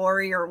fighter,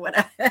 warrior,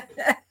 whatever.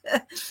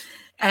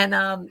 And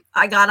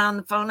I got on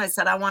the phone. I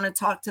said, I want to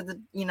talk to the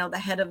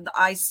head of the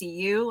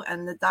ICU.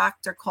 And the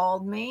doctor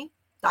called me,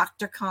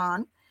 Dr.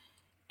 Khan.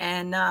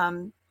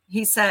 And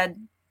he said,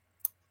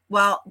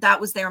 well,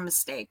 that was their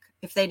mistake.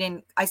 If they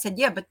didn't, I said,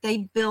 yeah, but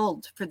they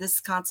billed for this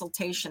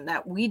consultation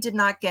that we did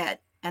not get,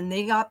 and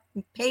they got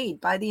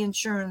paid by the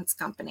insurance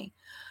company.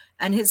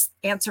 And his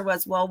answer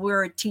was, well,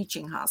 we're a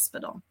teaching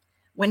hospital.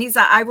 When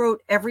I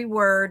wrote every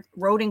word,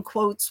 wrote in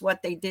quotes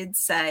what they did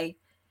say.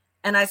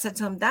 And I said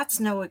to him, that's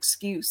no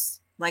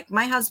excuse. Like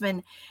my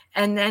husband.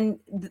 And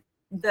then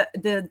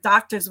the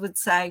doctors would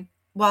say,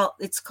 well,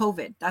 it's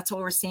COVID. That's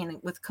what we're seeing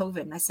with COVID.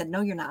 And I said,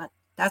 no, you're not.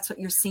 That's what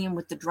you're seeing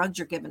with the drugs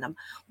you're giving them.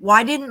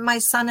 Why didn't my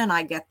son and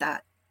I get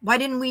that? Why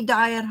didn't we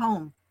die at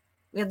home?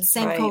 We had the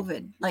same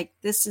COVID. Like,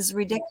 this is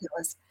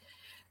ridiculous.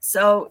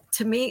 So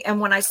to me,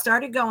 and when I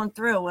started going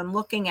through and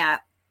looking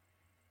at,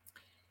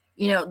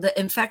 the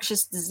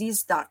infectious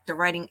disease doctor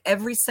writing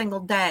every single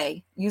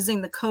day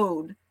using the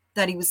code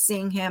that he was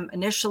seeing him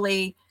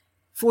initially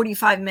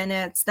 45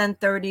 minutes, then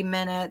 30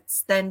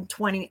 minutes, then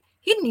 20.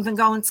 He didn't even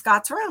go in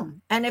Scott's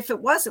room. And if it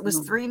was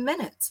 3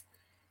 minutes.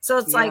 So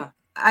it's like,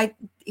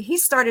 he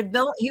started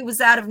billing. He was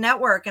out of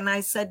network. And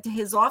I said to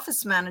his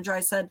office manager,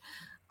 I said,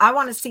 I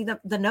want to see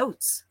the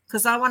notes,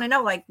 because I want to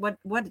know, like, what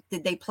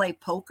did they play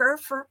poker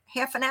for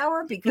half an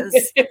hour? Because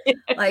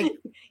like, I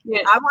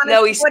want to.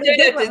 No, he stood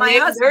at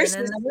the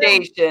nurse's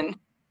station.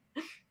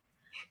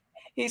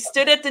 He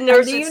stood at the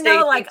nurse's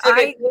station. Like,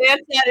 I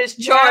glanced at his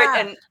chart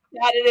and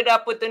added it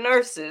up with the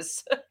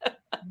nurses.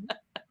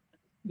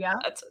 Yeah,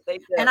 that's what they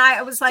did. And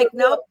I was like,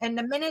 nope. And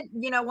the minute,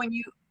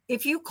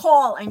 if you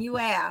call and you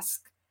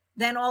ask,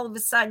 then all of a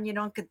sudden you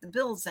don't get the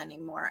bills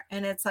anymore.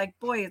 And it's like,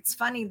 boy, it's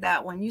funny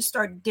that when you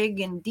start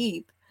digging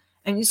deep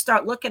and you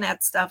start looking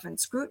at stuff and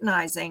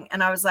scrutinizing,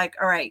 and I was like,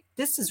 all right,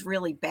 this is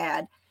really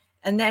bad.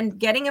 And then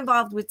getting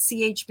involved with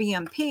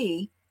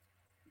CHBMP,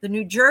 the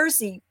New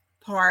Jersey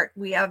part,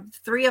 we have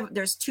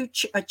there's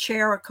a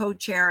chair, a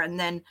co-chair, and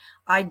then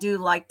I do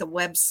like the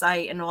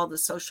website and all the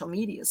social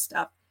media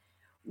stuff.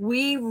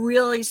 We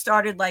really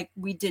started, like,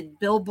 we did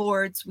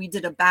billboards, we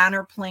did a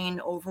banner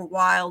plane over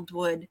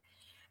Wildwood.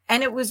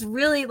 And it was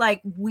really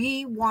like,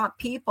 we want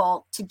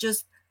people to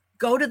just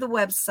go to the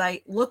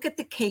website, look at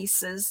the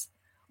cases,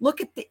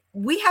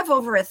 we have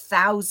over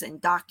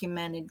 1,000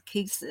 documented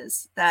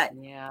cases that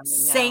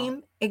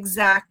same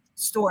exact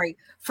story,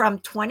 from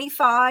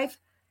 25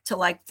 to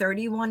like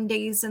 31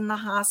 days in the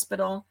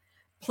hospital,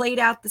 played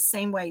out the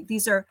same way.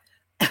 These are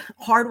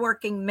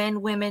hardworking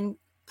men, women,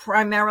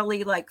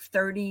 primarily like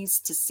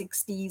 30s to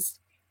 60s.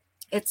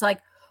 It's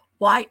like,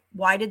 why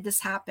did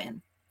this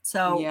happen?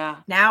 So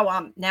now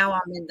I'm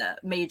in the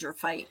major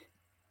fight.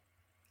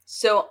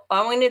 So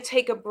I'm going to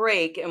take a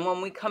break, and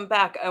when we come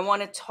back, I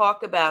want to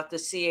talk about the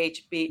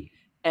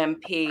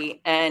CHBMP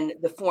and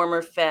the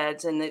former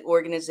feds and the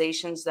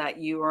organizations that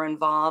you are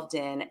involved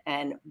in,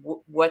 and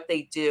what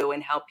they do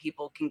and how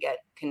people can get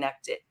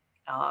connected.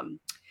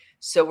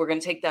 So we're going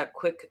to take that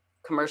quick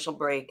commercial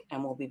break,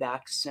 and we'll be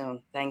back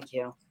soon. Thank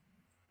you.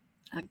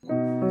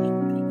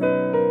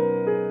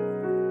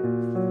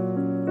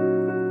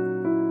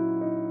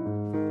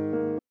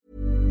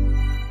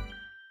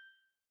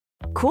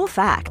 Cool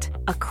fact,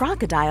 a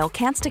crocodile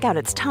can't stick out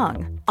its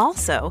tongue.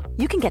 Also,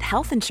 you can get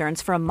health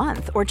insurance for a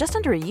month or just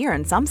under a year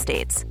in some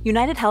states.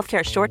 United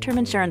Healthcare short-term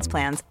insurance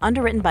plans,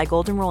 underwritten by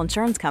Golden Rule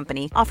Insurance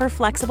Company, offer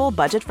flexible,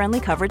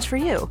 budget-friendly coverage for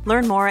you.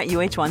 Learn more at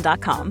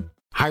UH1.com.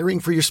 Hiring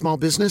for your small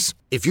business?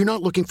 If you're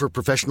not looking for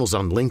professionals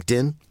on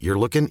LinkedIn, you're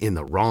looking in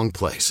the wrong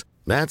place.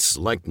 That's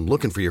like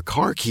looking for your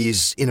car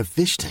keys in a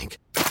fish tank.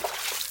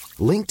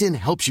 LinkedIn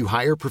helps you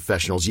hire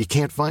professionals you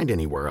can't find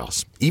anywhere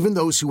else, even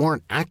those who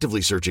aren't actively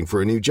searching for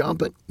a new job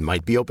but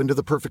might be open to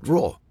the perfect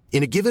role.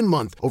 In a given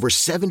month, over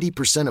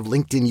 70% of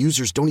LinkedIn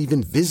users don't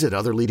even visit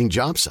other leading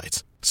job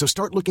sites. So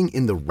start looking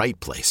in the right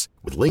place.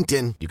 With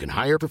LinkedIn, you can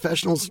hire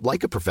professionals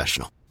like a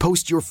professional.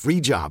 Post your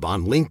free job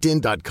on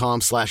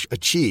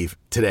linkedin.com/achieve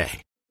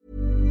today.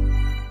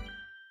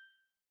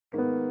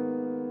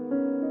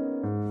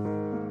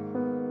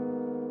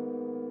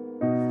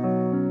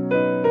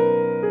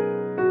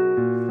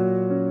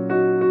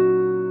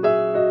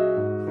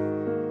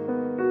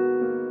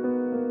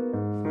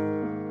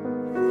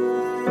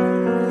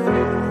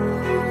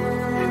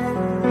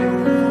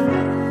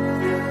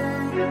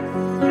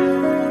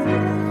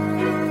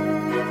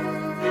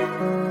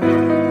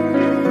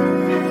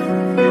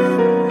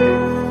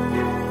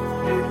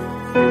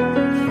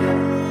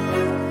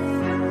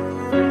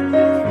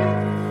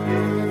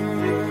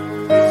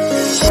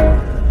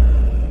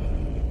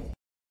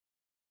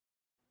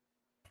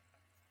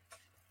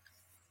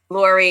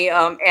 Lori,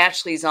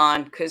 Ashley's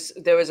on because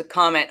there was a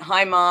comment.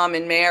 Hi, Mom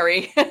and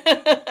Mary.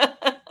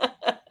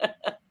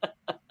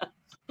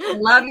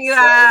 Love you,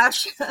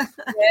 Ash.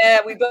 Yeah,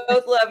 we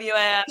both love you,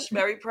 Ash.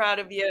 Very proud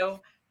of you.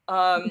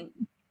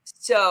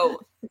 So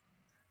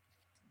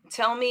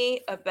tell me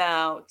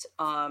about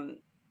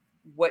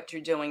what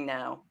you're doing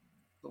now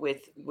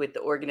with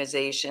the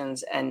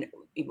organizations. And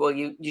well,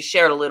 you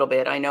shared a little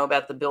bit. I know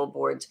about the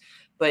billboards,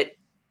 but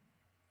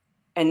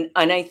and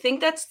I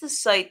think that's the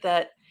site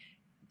that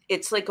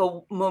it's like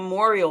a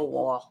memorial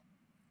wall.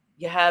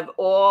 You have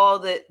all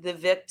the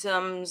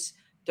victims,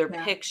 their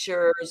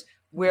pictures,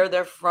 where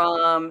they're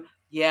from.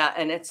 Yeah,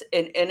 and it's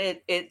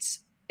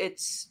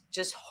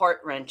just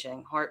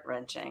heart-wrenching.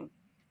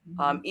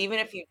 Even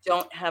if you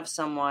don't have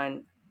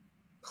someone,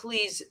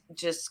 please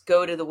just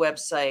go to the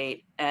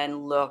website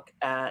and look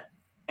at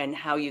and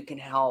how you can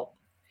help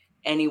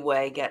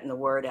anyway getting the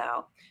word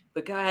out.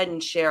 But go ahead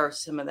and share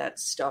some of that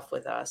stuff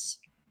with us.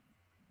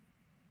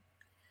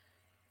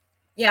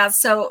 Yeah,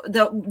 so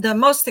the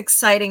most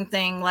exciting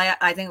thing,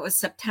 I think it was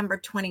September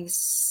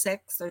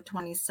 26th or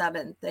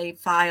 27th, they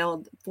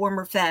filed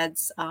former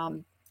feds,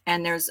 and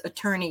there's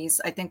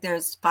attorneys. I think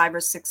there's 5 or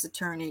 6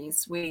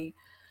 attorneys. I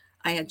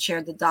had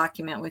shared the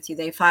document with you.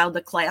 They filed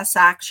a class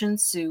action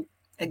suit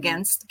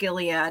against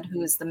Gilead,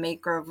 who is the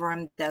maker of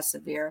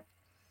remdesivir.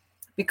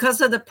 Because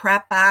of the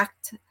PrEP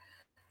Act,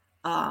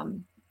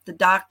 the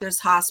doctors,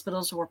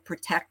 hospitals were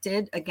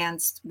protected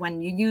against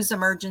when you use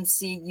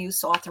emergency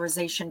use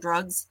authorization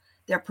drugs.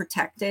 They're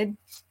protected,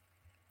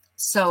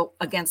 so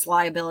against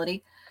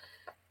liability.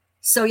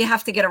 So you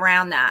have to get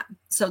around that.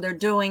 So they're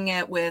doing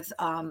it with,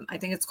 I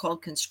think it's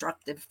called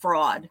constructive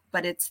fraud,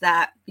 but it's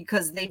that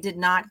because they did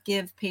not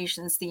give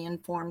patients the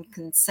informed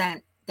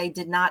consent. They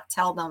did not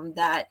tell them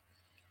that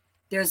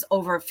there's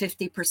over a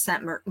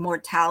 50%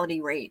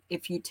 mortality rate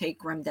if you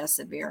take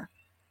remdesivir.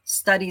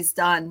 Studies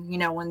done,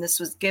 when this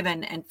was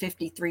given, and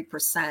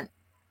 53%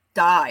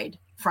 died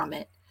from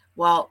it.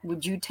 Well,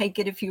 would you take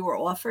it if you were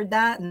offered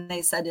that? And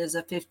they said there's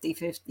a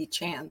 50-50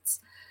 chance.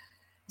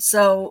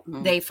 So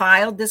they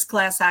filed this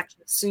class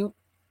action suit.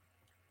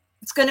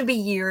 It's going to be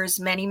years,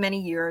 many, many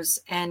years.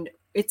 And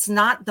it's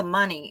not the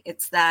money.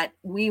 It's that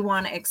we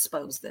want to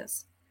expose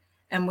this.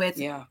 And with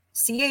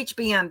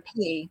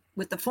CHBMP,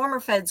 with the former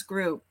feds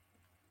group,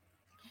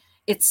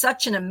 it's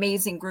such an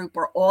amazing group.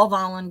 We're all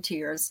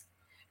volunteers.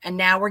 And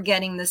now we're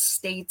getting the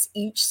states.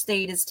 Each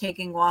state is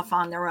taking off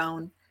on their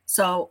own.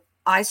 So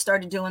I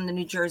started doing the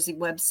New Jersey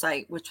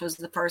website, which was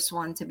the first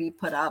one to be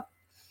put up.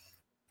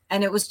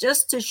 And it was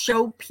just to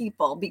show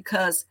people,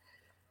 because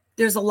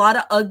there's a lot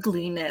of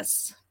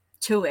ugliness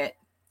to it.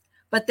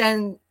 But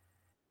then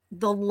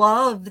the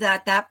love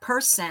that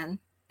person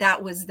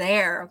that was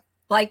there,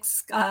 like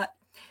Scott,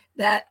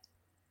 that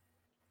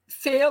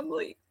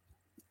family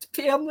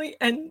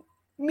and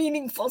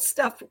meaningful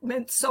stuff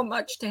meant so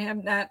much to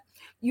him that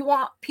you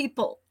want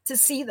people to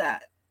see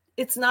that.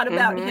 It's not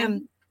about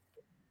him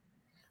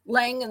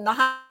laying in the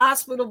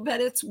hospital bed.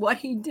 It's what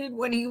he did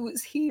when he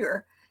was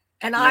here.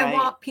 And I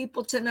want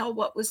people to know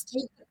what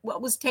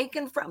was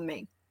taken from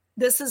me.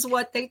 This is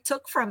what they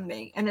took from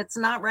me, and it's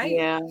not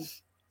right.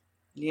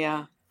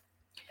 Yeah.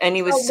 And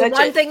he was such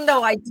one thing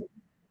though, I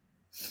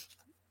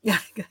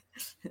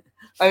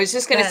was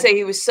just going to say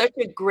he was such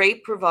a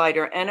great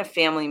provider and a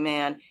family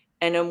man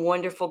and a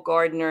wonderful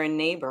gardener and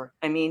neighbor.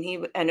 I mean,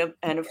 he and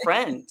a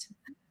friend.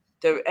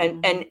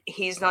 And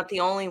he's not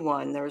the only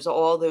one. There's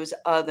all those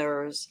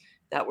others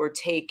that were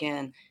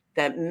taken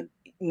that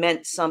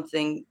meant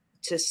something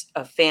to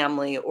a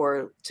family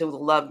or to a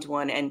loved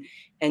one,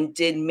 and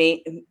did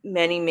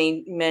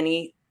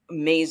many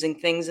amazing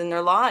things in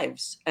their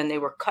lives, and they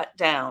were cut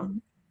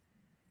down.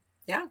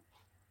 Yeah.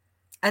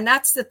 And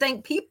that's the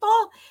thing.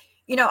 People,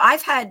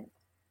 I've had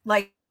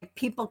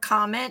people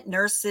comment,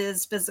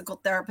 nurses, physical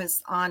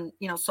therapists on,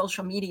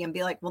 social media, and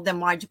be like, well,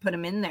 then why'd you put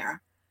them in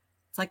there?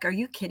 It's like, are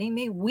you kidding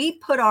me? We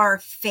put our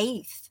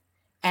faith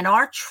and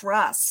our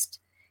trust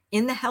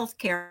in the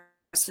healthcare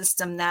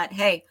system that,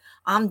 hey,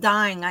 I'm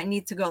dying, I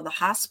need to go to the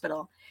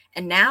hospital.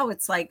 And now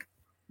it's like,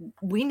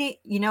 we need,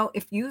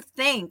 if you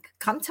think,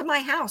 come to my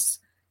house,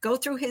 go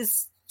through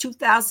his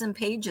 2,000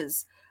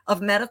 pages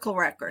of medical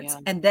records,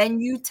 and then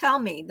you tell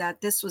me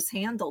that this was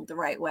handled the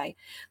right way.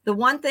 The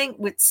one thing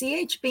with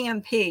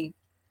CHBMP,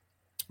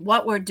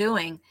 what we're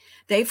doing,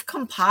 they've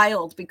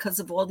compiled, because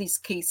of all these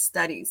case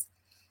studies,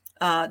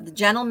 the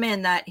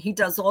gentleman that he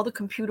does all the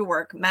computer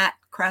work, Matthew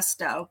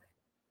Cresto,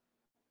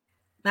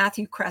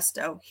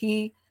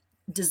 he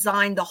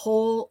designed the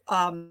whole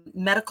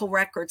medical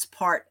records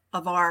part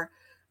of our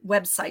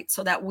website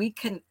so that we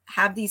can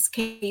have these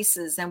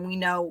cases and we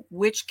know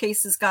which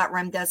cases got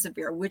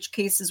remdesivir, which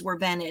cases were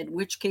vented,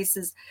 which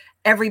cases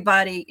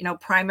everybody,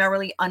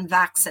 primarily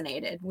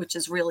unvaccinated, which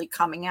is really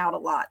coming out a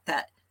lot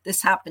that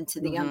this happened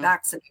to the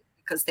unvaccinated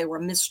because they were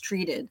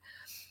mistreated.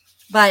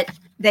 But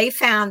they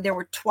found there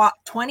were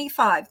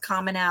 25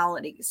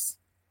 commonalities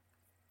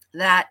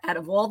that out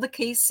of all the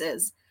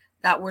cases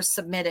that were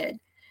submitted,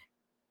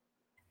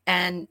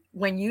 And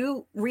when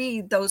you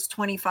read those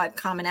 25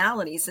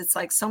 commonalities, it's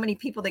like so many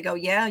people, they go,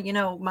 yeah,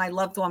 my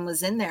loved one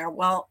was in there.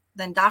 Well,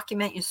 then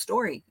document your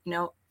story,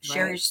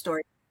 share your Right.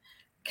 story.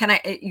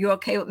 You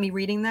okay with me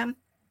reading them?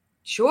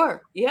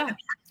 Sure. Yeah.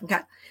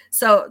 Okay.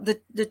 So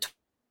the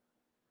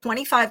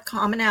 25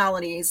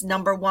 commonalities.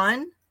 Number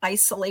one,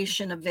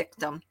 isolation of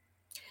victim.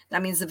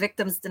 That means the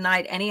victim's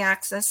denied any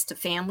access to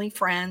family,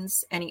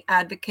 friends, any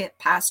advocate,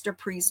 pastor,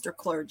 priest, or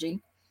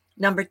clergy.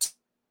 Number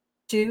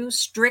two,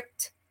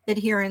 strict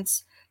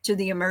adherence to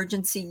the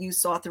emergency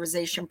use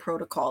authorization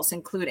protocols,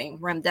 including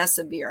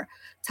remdesivir,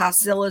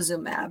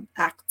 tocilizumab,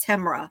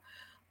 Actemra,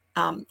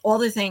 all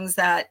the things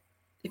that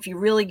if you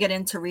really get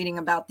into reading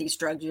about these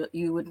drugs,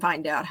 you would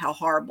find out how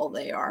horrible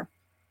they are.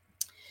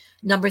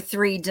 Number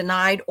three,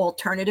 denied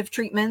alternative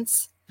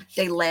treatments.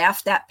 They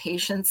laughed at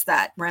patients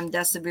that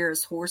remdesivir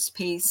is horse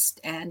paste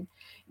and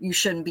you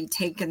shouldn't be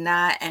taking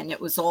that. And it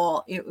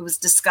was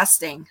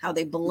disgusting how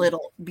they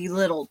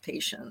belittled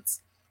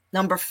patients.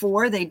 Number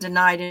four, they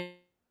denied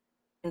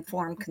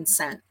informed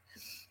consent.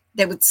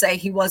 They would say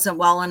he wasn't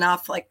well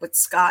enough, like with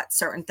Scott,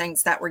 certain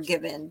things that were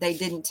given. They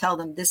didn't tell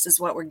them, this is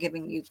what we're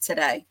giving you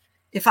today.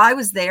 If I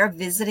was there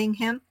visiting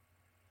him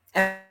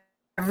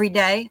every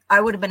day,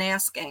 I would have been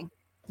asking,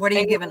 what are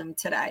you giving him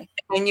today?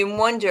 And you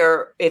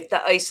wonder if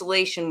the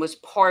isolation was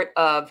part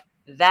of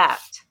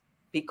that,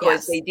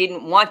 because they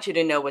didn't want you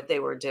to know what they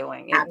were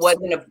doing. It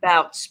wasn't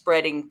about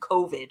spreading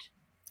COVID.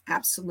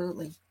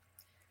 Absolutely.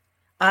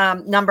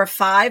 Number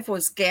five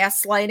was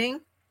gaslighting.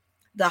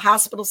 The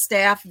hospital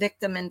staff,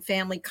 victim, and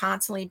family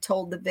constantly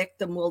told the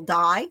victim will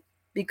die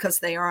because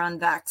they are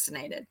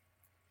unvaccinated.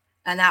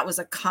 And that was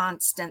a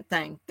constant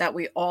thing that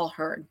we all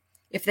heard.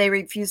 If they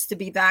refuse to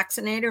be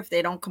vaccinated, if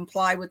they don't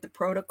comply with the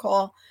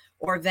protocol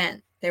or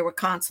vent, they were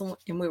constantly,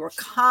 and we were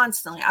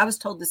constantly, I was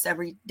told this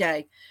every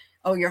day,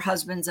 oh, your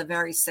husband's a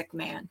very sick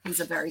man. He's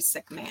a very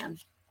sick man.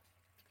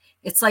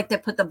 It's like they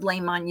put the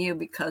blame on you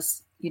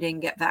because you didn't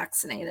get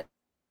vaccinated.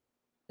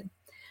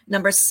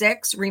 Number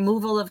six,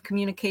 removal of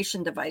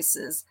communication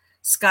devices.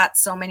 Scott,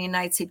 so many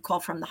nights he'd call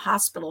from the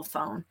hospital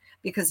phone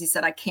because he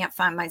said, I can't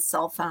find my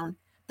cell phone.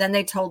 Then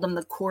they told him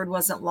the cord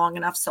wasn't long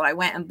enough. So I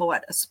went and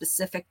bought a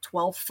specific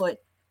 12-foot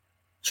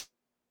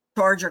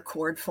charger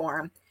cord for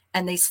him.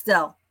 And they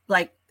still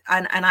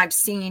and I've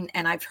seen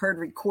and I've heard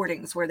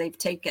recordings where they've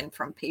taken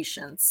from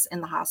patients in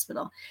the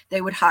hospital.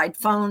 They would hide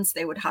phones.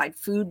 They would hide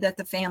food that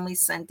the family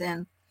sent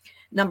in.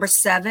 Number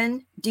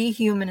seven,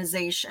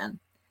 dehumanization.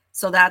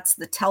 So that's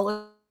the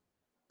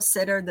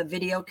telesitter, the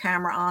video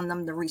camera on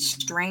them, the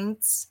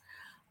restraints,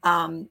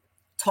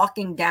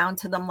 talking down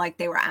to them like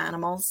they were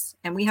animals.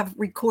 And we have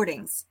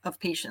recordings of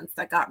patients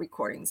that got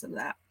recordings of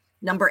that.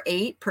 Number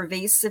eight,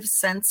 pervasive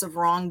sense of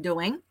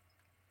wrongdoing.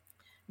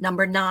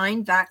 Number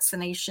nine,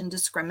 vaccination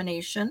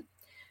discrimination.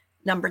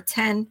 Number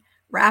 10,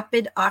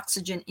 rapid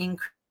oxygen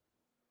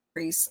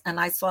increase. And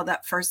I saw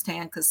that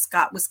firsthand because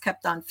Scott was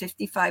kept on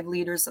 55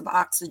 liters of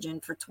oxygen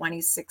for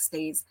 26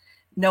 days.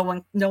 No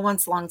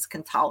one's lungs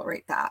can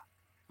tolerate that.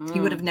 He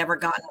would have never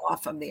gotten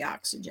off of the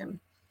oxygen.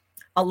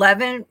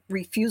 11,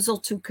 refusal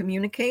to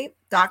communicate.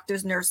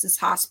 Doctors, nurses,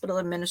 hospital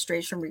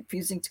administration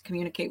refusing to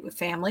communicate with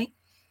family.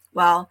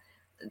 Well,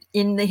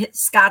 in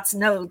Scott's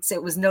notes,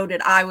 it was noted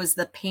I was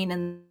the pain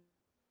in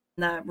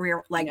the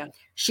rear,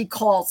 she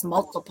calls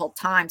multiple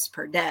times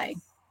per day.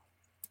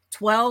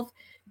 12,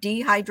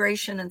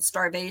 dehydration and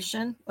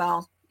starvation.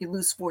 Well, you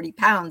lose 40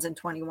 pounds in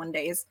 21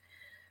 days.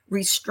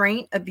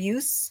 Restraint,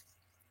 abuse.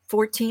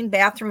 14,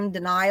 bathroom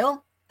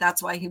denial.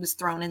 That's why he was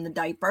thrown in the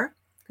diaper,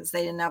 because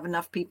they didn't have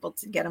enough people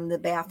to get him to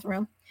the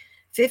bathroom.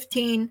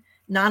 15,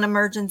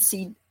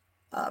 non-emergency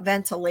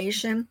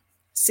ventilation.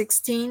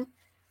 16,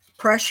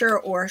 pressure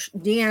or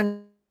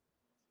DNR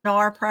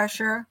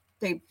pressure.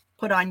 They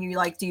put on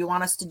you do you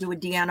want us to do a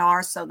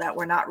DNR so that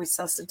we're not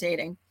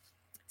resuscitating?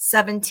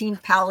 17,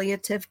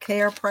 palliative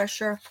care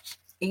pressure.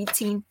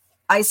 18,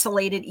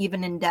 isolated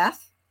even in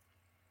death.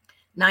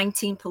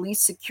 19,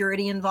 police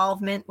security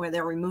involvement, where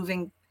they're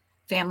removing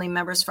family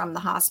members from the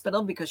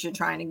hospital because you're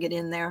trying to get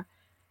in there.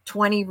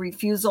 20,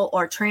 refusal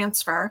or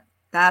transfer.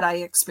 That I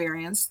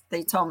experienced.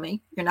 They told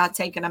me, you're not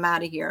taking them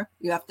out of here.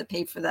 You have to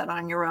pay for that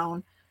on your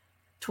own.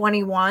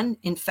 21,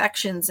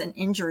 infections and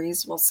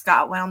injuries. Well,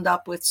 Scott wound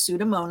up with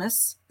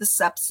Pseudomonas, the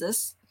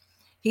sepsis.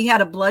 He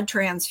had a blood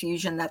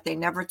transfusion that they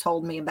never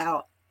told me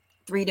about.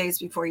 3 days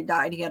before he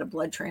died, he had a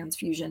blood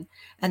transfusion.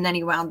 And then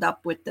he wound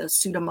up with the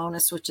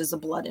Pseudomonas, which is a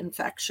blood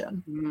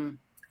infection.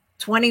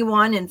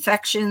 21,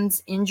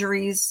 infections,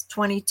 injuries.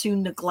 22,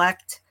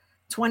 neglect.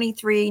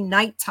 23,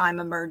 nighttime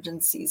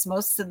emergencies.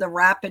 Most of the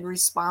rapid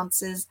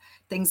responses,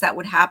 things that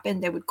would happen,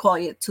 they would call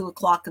you at 2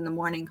 o'clock in the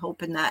morning,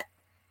 hoping that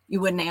you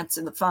wouldn't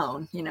answer the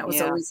phone. It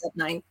was always at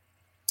night.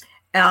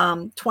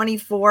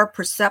 24,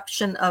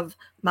 perception of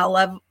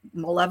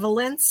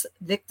malevolence.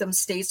 Victim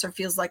states or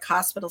feels like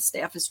hospital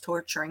staff is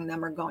torturing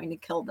them or going to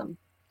kill them.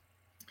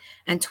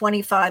 And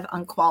 25,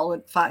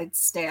 unqualified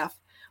staff.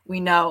 We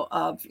know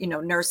of,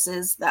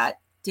 nurses that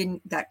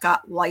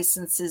got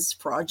licenses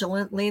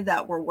fraudulently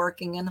that were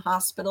working in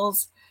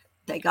hospitals.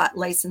 They got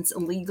licensed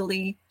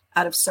illegally.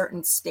 out of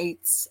certain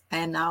states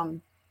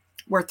and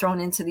were thrown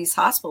into these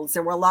hospitals.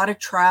 There were a lot of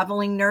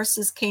traveling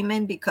nurses came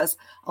in because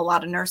a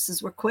lot of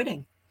nurses were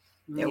quitting.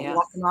 They were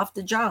walking off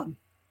the job.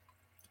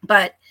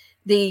 But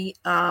the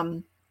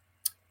what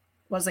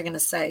was I going to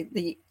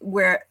say?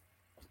 Where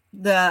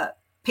the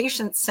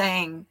patient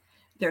saying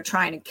they're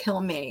trying to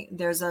kill me.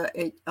 There's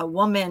a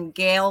woman,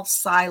 Gail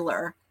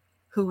Seiler,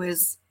 who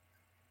is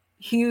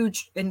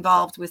huge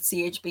involved with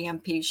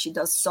CHBMP. She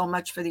does so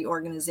much for the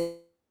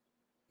organization.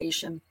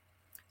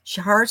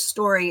 Her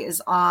story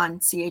is on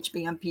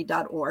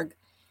chbmp.org.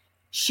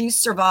 She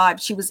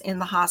survived. She was in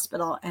the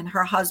hospital, and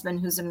her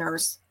husband, who's a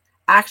nurse,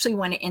 actually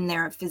went in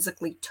there and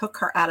physically took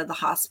her out of the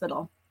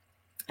hospital.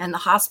 And the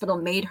hospital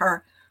made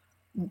her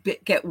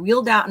get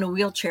wheeled out in a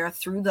wheelchair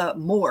through the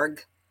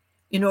morgue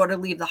in order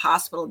to leave the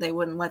hospital. They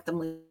wouldn't let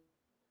them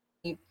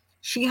leave.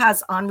 She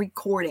has on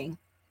recording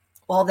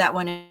all that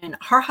went in.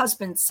 Her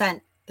husband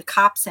sent the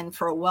cops in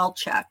for a well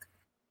check.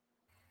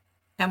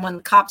 And when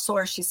the cops saw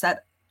her, she said,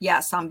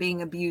 yes, I'm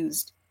being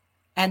abused.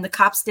 And the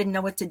cops didn't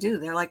know what to do.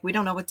 They're like, we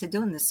don't know what to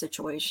do in this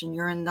situation.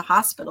 You're in the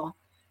hospital.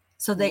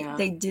 So they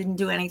didn't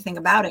do anything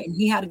about it. And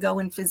he had to go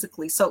in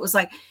physically. So it was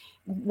like,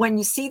 when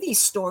you see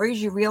these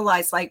stories, you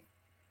realize, like,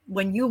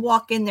 when you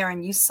walk in there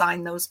and you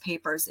sign those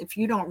papers, if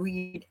you don't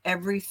read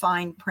every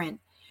fine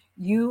print,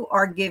 you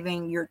are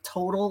giving your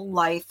total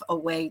life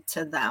away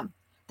to them.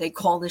 They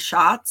call the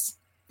shots.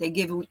 They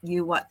give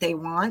you what they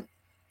want.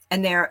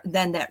 And they're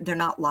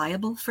not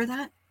liable for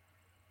that.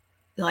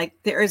 Like,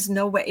 there is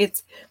no way.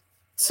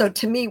 So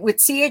to me, with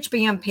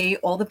CHBMP,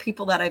 all the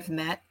people that I've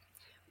met,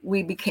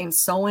 we became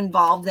so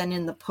involved and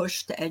in the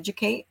push to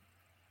educate,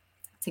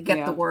 to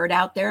get the word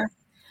out there,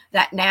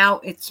 that now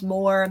it's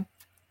more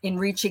in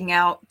reaching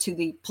out to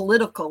the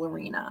political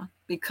arena.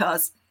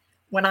 Because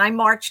when I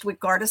marched with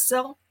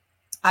Gardasil,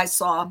 I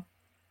saw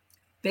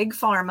Big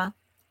Pharma,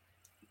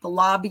 the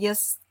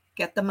lobbyists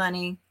get the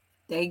money,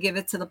 they give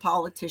it to the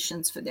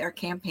politicians for their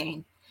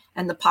campaign,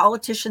 and the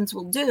politicians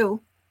will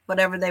do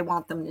whatever they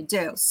want them to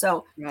do.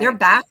 So they're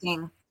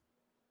backing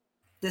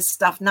this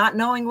stuff, not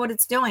knowing what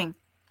it's doing.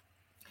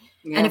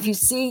 And if you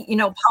see,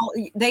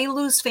 they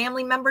lose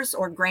family members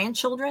or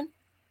grandchildren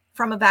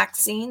from a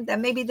vaccine,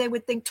 then maybe they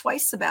would think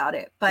twice about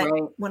it. But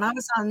when I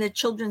was on the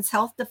Children's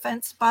Health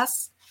Defense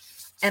bus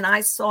and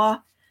I saw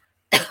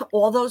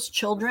all those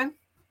children,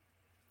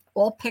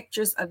 all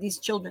pictures of these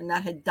children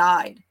that had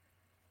died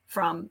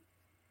from,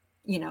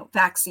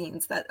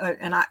 vaccines that,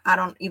 and I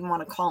don't even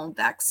want to call them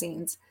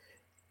vaccines.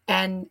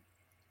 And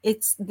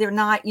they're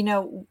not,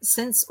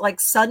 since like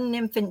sudden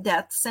infant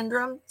death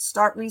syndrome,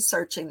 start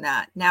researching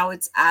that. Now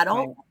it's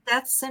adult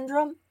death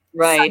syndrome.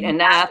 Right. And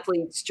the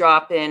athletes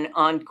drop in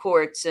on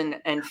courts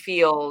and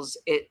fields.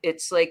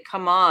 It's like,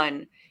 come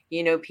on,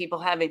 people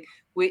having,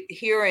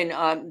 here in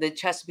the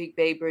Chesapeake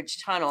Bay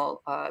Bridge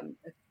Tunnel, a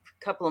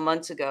couple of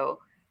months ago,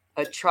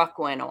 a truck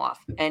went off.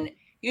 And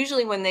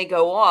usually when they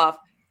go off,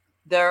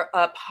 they're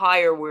up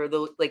higher where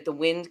the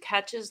wind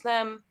catches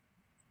them.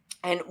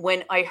 And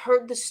when I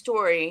heard the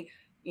story,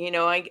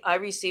 I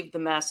received the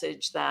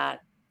message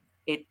that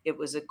it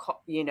was a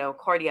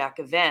cardiac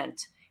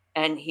event,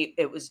 and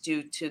it was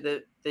due to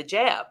the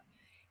jab.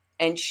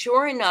 And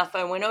sure enough,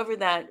 I went over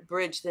that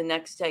bridge the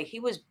next day. He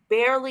was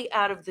barely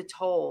out of the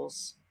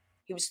tolls.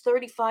 He was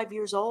 35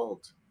 years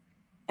old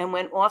and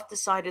went off the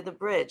side of the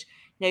bridge.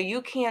 Now,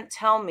 you can't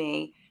tell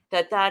me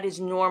that is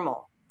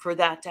normal for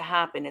that to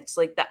happen. It's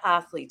like the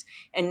athletes,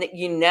 and that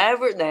you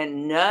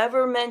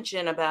never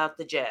mention about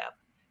the jab,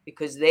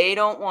 because they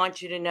don't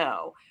want you to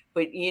know.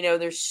 But,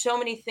 there's so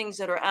many things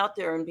that are out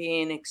there and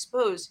being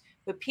exposed,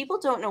 but people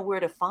don't know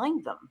where to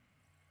find them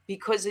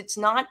because it's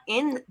not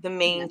in the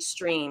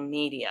mainstream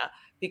media,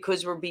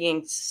 because we're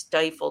being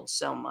stifled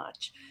so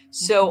much.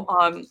 So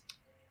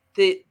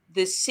the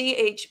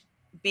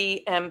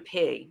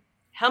CHBMP,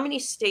 how many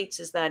states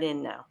is that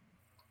in now?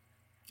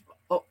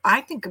 Well, I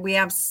think we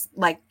have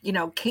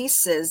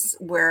cases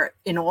where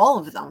in all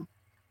of them.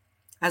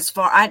 As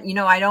far, I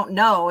don't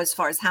know as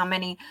far as how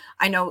many.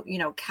 I know,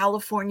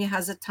 California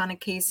has a ton of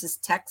cases.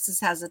 Texas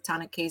has a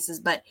ton of cases.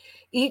 But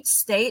each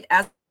state,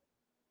 as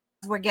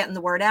we're getting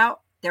the word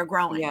out, they're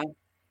growing. Yeah.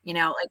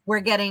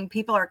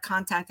 People are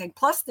contacting.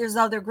 Plus, there's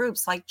other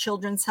groups like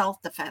Children's Health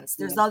Defense.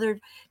 There's other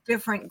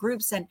different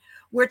groups. And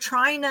we're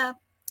trying to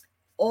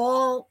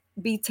all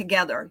be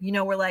together.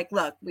 We're like,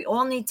 look, we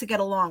all need to get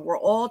along. We're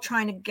all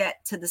trying to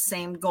get to the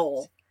same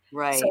goal.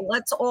 Right. So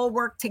let's all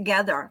work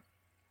together.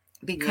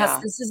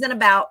 Because this isn't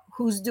about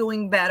who's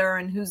doing better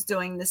and who's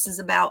doing, this is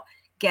about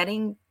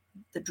getting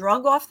the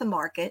drug off the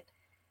market,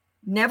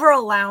 never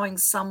allowing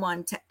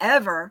someone to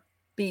ever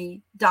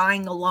be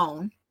dying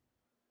alone,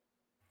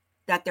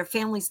 that their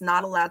family's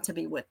not allowed to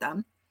be with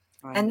them,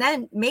 and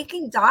then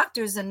making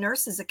doctors and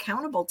nurses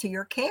accountable to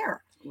your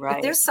care. Right.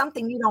 If there's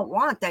something you don't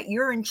want, that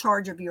you're in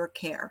charge of your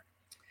care.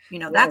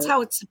 That's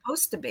how it's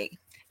supposed to be.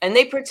 And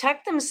they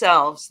protect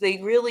themselves.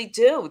 They really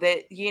do.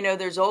 That,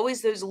 there's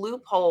always those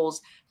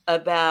loopholes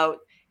about,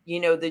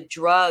 the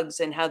drugs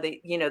and how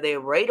they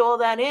write all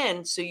that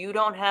in so you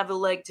don't have a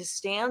leg to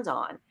stand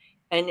on.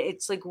 And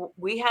it's like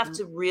we have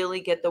to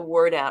really get the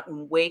word out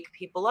and wake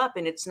people up.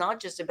 And it's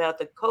not just about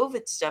the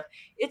COVID stuff,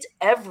 it's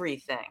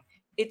everything.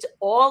 It's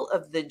all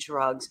of the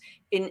drugs.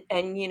 And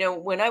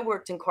when I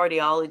worked in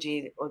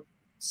cardiology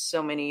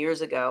so many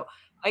years ago,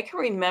 I can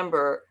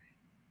remember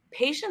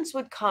patients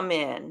would come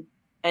in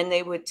and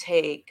they would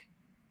take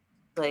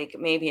like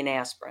maybe an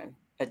aspirin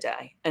a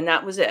day, and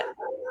that was it.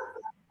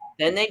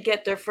 Then they'd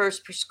get their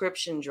first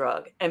prescription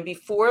drug. And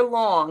before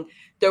long,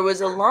 there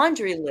was a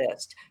laundry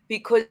list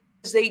because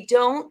they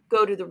don't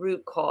go to the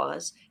root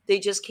cause. They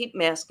just keep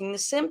masking the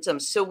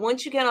symptoms. So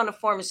once you get on a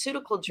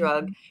pharmaceutical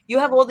drug, you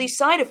have all these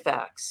side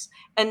effects.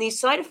 And these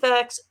side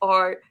effects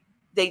are,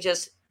 they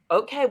just,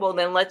 okay, well,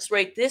 then let's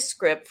write this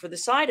script for the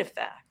side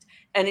effect.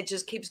 And it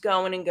just keeps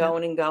going and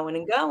going and going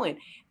and going.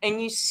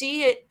 And you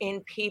see it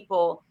in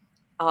people.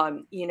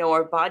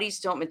 Our bodies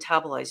don't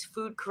metabolize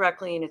food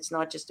correctly, and it's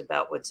not just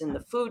about what's in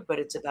the food, but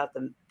it's about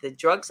the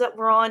drugs that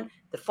we're on,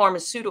 the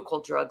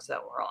pharmaceutical drugs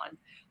that we're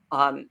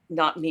on.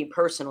 Not me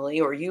personally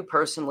or you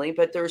personally,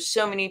 but there's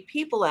so many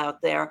people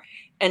out there,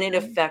 and it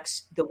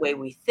affects the way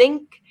we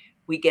think.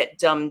 We get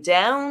dumbed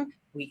down.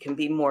 We can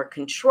be more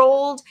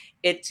controlled.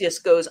 It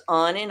just goes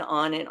on and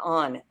on and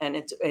on, and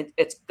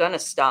it's gonna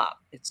stop.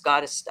 It's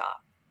got to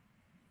stop.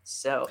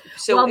 So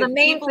well, the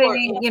main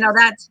thing,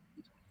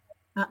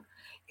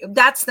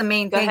 that's the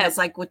main thing is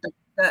like with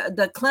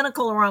the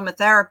clinical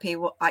aromatherapy,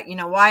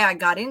 why I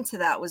got into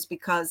that was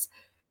because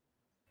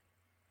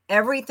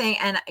everything,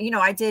 and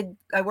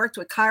I worked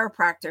with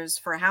chiropractors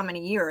for how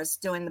many years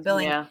doing the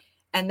billing,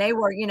 and they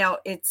were,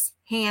 it's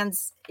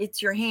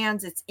your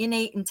hands, it's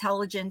innate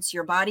intelligence,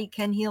 your body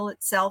can heal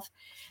itself.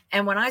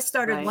 And when I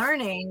started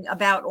learning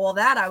about all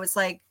that, I was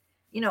like,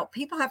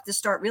 people have to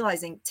start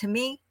realizing, to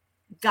me,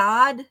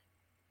 God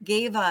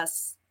gave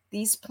us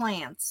these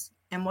plants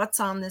and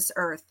what's on this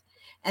earth.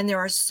 And there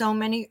are so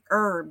many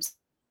herbs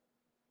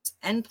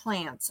and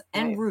plants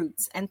and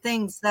roots and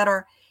things that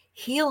are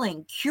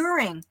healing,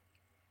 curing,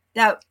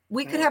 that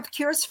we could have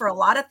cures for a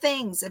lot of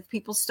things if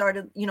people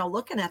started,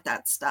 looking at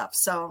that stuff.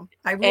 So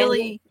I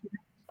really. And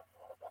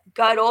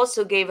God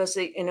also gave us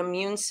an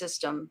immune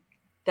system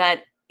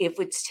that if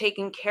it's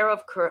taken care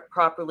of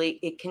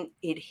properly,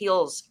 it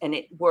heals and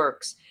it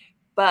works.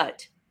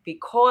 But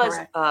because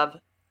of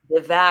the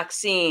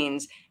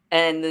vaccines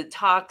and the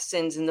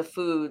toxins in the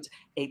foods,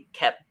 it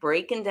kept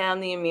breaking down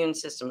the immune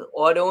system. The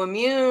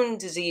autoimmune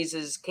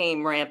diseases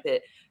came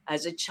rampant.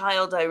 As a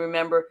child, I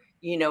remember,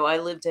 I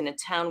lived in a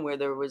town where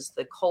there was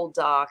the coal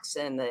docks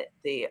and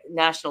the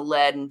National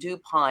Lead and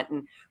DuPont.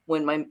 And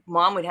when my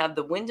mom would have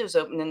the windows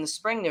open in the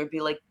spring, there would be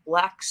like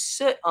black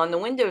soot on the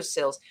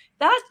windowsills.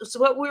 That's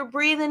what we're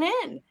breathing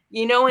in,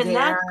 and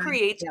that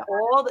creates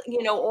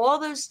all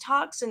those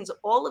toxins,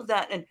 all of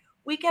that. And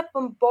we get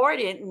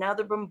bombarded, and now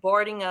they're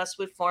bombarding us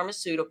with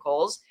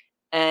pharmaceuticals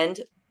and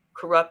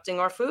corrupting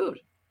our food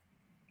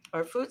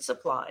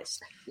supplies.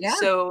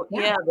 So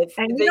and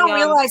you don't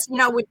realize,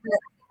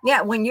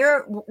 when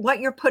what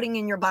you're putting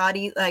in your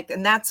body, like,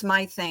 and that's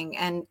my thing.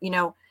 And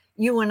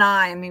you and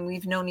I mean,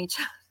 we've known each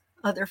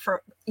other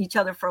for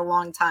a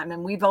long time,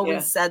 and we've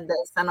always said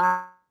this, and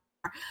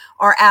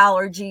our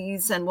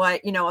allergies and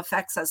what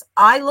affects us.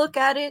 I look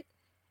at it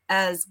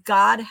as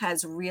God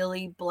has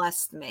really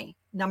blessed me.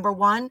 Number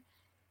one,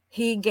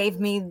 He gave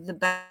me the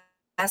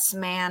best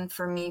man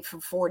for me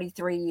for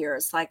 43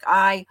 years. Like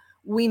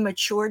we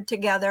matured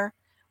together.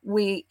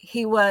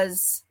 He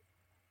was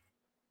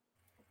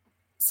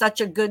such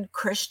a good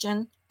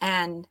Christian.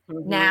 And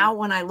now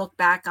when I look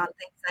back on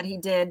things that he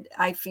did,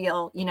 I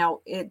feel,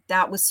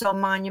 that was so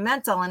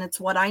monumental, and it's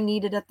what I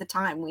needed at the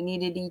time. We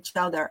needed each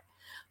other.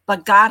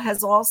 But God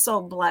has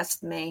also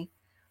blessed me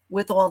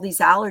with all these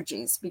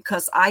allergies,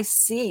 because I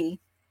see,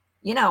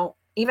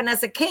 even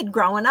as a kid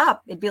growing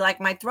up, it'd be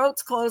like my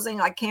throat's closing.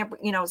 I can't,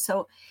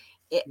 so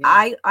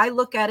I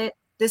look at it.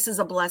 This is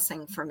a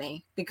blessing for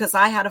me, because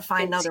I had to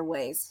find other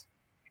ways.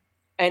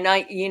 And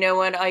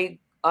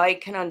I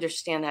can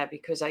understand that,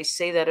 because I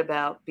say that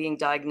about being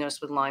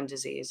diagnosed with Lyme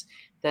disease,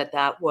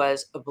 that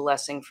was a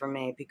blessing for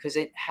me, because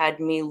it had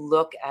me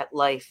look at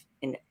life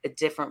in a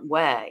different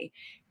way.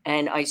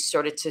 And I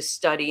started to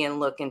study and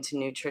look into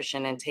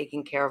nutrition and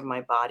taking care of my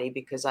body,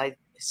 because I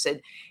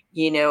said,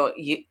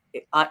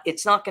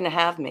 it's not going to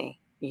have me.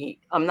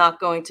 I'm not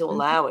going to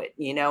allow it,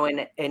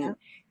 and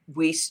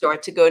we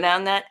start to go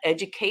down that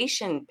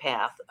education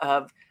path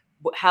of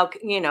how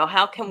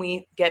can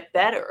we get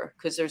better?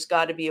 Because there's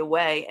got to be a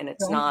way, and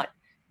it's not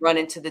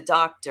running to the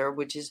doctor,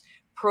 which is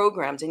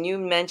programs. And you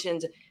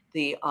mentioned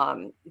the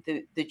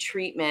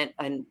treatment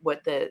and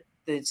what the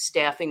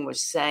staffing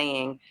was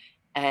saying.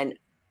 And,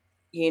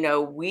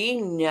 we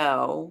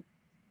know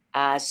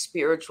as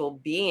spiritual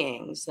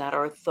beings that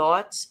our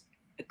thoughts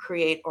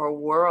create our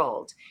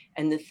world,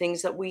 and the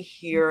things that we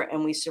hear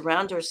and we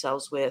surround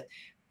ourselves with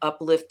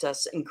uplift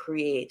us and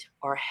create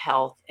our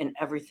health and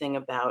everything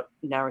about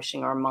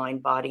nourishing our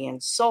mind, body,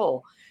 and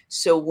soul.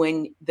 So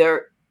when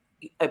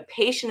a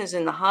patient is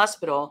in the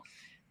hospital,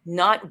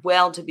 not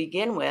well to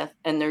begin with,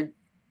 and they're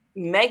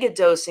mega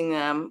dosing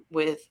them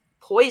with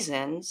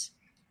poisons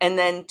and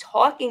then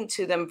talking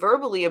to them,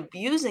 verbally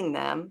abusing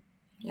them,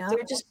 Yeah.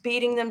 they're just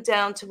beating them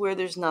down to where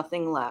there's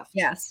nothing left.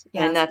 Yes.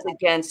 And Yes. that's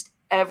against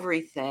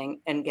everything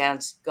and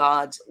against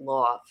God's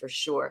law for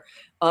sure.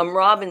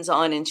 Robin's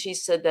on, and she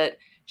said that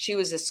she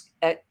was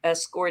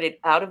escorted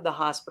out of the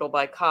hospital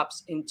by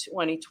cops in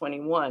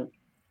 2021.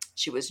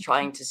 She was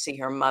trying to see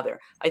her mother.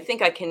 I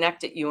think I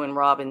connected you and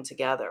Robin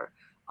together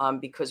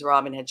because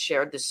Robin had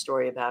shared this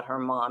story about her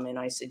mom. And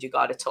I said, you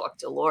got to talk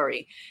to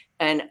Lori.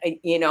 And,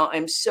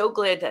 I'm so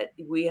glad that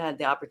we had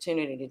the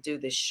opportunity to do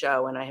this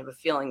show. And I have a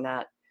feeling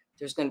that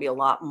there's going to be a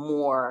lot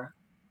more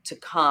to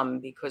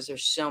come because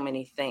there's so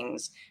many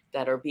things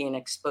that are being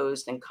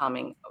exposed and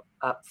coming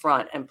up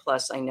front. And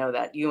plus, I know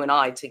that you and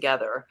I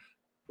together,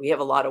 we have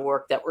a lot of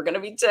work that we're going to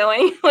be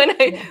doing when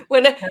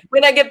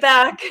I get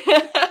back.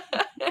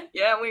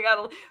 Yeah,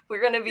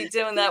 we're going to be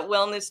doing that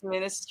wellness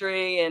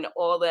ministry and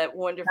all that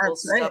wonderful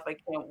stuff. Right.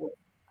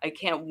 I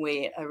can't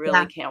wait. I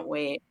really can't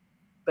wait.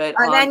 But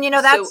and then,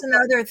 that's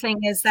another thing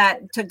is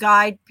that to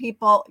guide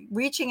people,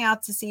 reaching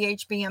out to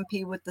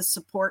CHBMP with the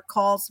support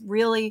calls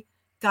really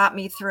got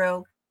me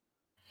through.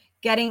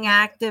 Getting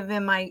active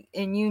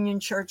in Union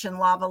Church in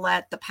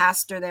Lavalette, the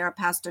pastor there,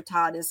 Pastor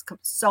Todd, is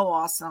so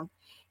awesome.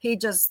 He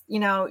just,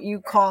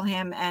 you call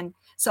him. And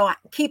so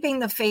keeping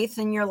the faith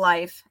in your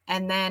life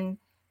and then,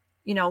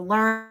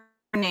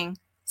 learning,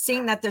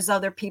 seeing that there's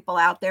other people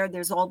out there.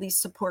 There's all these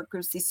support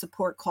groups, these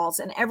support calls,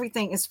 and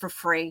everything is for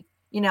free.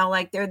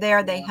 Like they're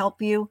there, they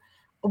help you.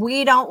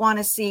 We don't want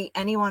to see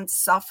anyone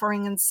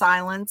suffering in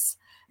silence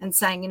and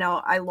saying,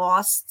 I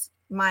lost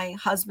my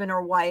husband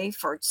or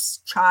wife or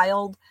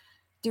child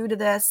due to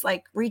this.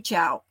 Like reach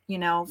out,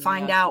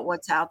 find out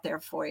what's out there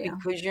for you.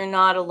 Because you're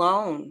not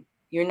alone.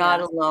 You're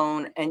not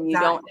alone, and you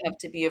don't have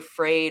to be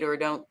afraid or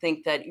don't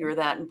think that you're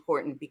that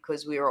important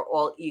because we are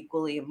all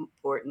equally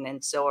important,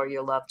 and so are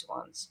your loved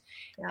ones.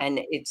 Yeah. And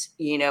it's,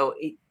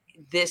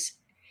 this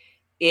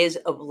is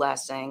a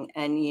blessing,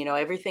 and,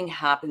 everything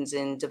happens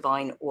in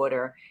divine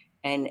order.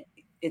 And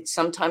it's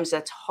sometimes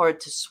that's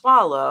hard to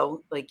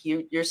swallow. Like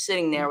you're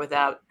sitting there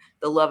without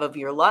the love of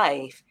your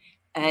life,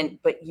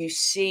 but you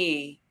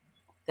see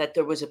that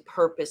there was a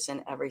purpose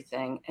in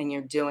everything, and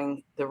you're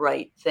doing the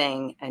right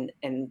thing, and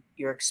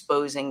you're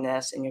exposing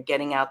this, and you're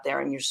getting out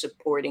there and you're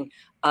supporting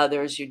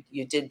others.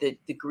 You did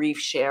the grief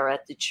share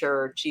at the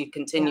church. You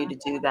continue to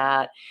do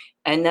that.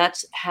 And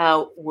that's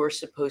how we're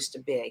supposed to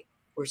be.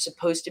 We're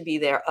supposed to be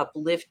there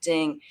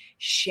uplifting,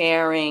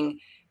 sharing,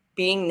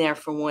 being there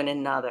for one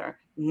another,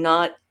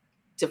 not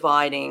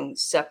dividing,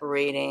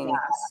 separating,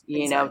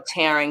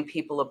 tearing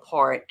people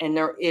apart. And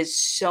there is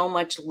so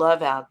much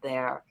love out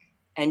there.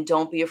 And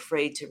don't be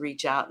afraid to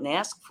reach out and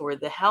ask for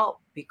the help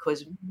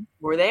because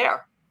we're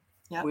there.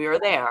 Yep. We are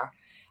there.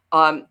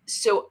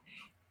 So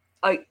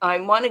I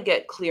want to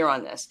get clear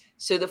on this.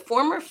 So the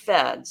former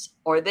feds,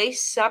 are they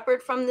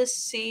separate from the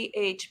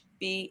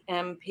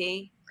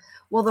CHBMP?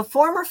 Well, the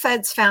Former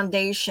Feds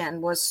Foundation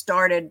was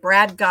started.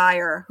 Brad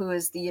Geyer, who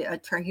is the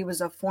attorney, he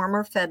was a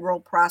former federal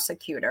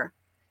prosecutor,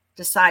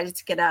 decided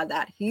to get out of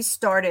that. He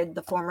started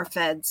the Former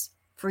Feds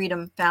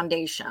Freedom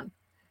Foundation,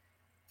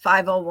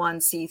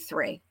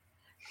 501c3.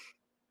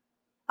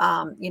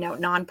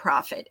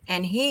 Nonprofit.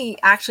 And he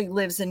actually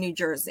lives in New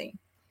Jersey.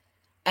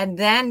 And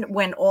then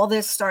when all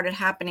this started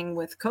happening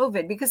with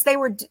COVID, because they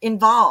were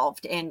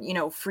involved in,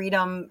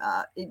 freedom,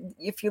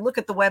 if you look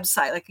at the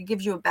website, like it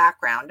gives you a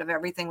background of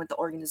everything with the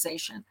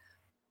organization.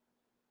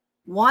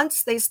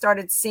 Once they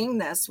started seeing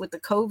this with the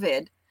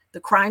COVID,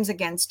 the crimes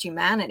against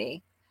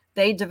humanity,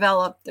 they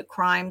developed the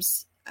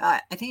crimes,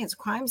 I think it's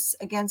Crimes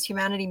Against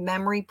Humanity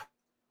Memory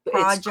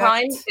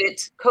Project.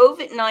 It's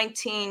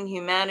COVID-19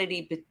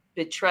 Humanity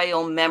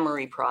Betrayal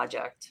Memory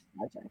Project.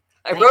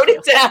 I wrote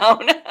it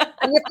down.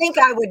 And you think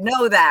I would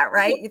know that,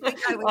 right? You think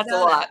I would That's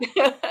know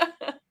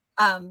a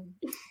lot.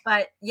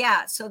 But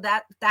yeah, so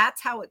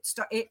that's how it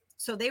started.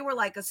 So they were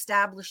like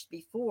established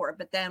before,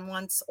 but then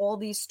once all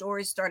these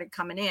stories started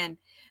coming in,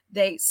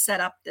 they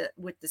set up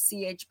with the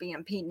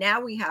CHBMP.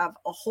 Now we have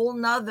a whole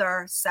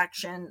nother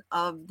section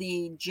of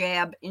the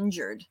jab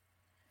injured,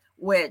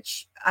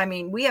 which,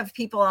 we have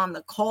people on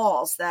the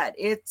calls that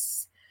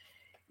it's,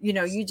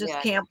 you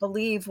just can't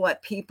believe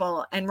what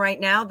people, and right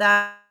now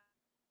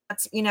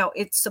that's,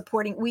 it's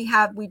supporting. We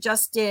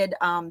just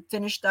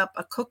finished up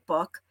a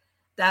cookbook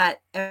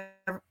that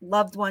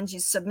loved ones, you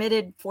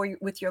submitted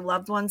with your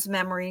loved ones'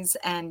 memories,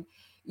 and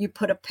you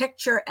put a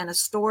picture and a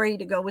story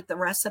to go with the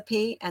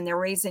recipe, and they're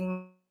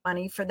raising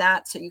money for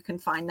that. So you can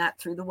find that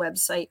through the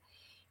website.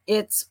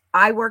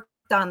 I worked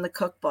on the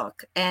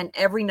cookbook, and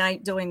every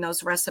night doing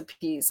those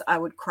recipes, I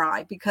would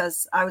cry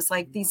because I was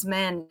like, these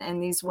men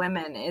and these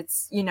women,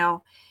 it's,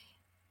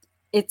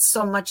 it's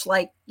so much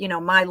like,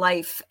 my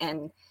life.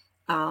 And,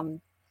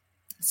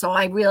 so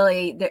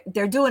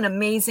they're doing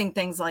amazing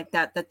things like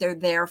that they're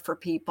there for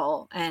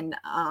people. And,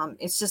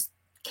 it's just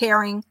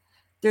caring.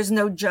 There's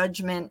no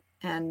judgment.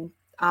 And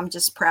I'm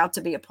just proud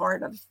to be a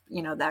part of,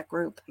 that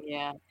group.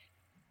 Yeah.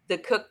 the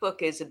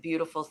cookbook is a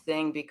beautiful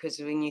thing because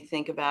when you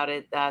think about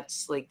it,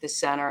 that's like the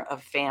center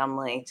of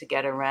family, to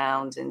get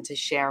around and to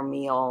share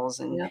meals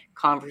and Yep.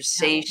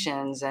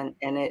 conversations, I'm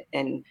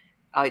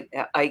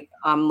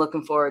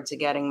looking forward to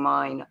getting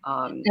mine.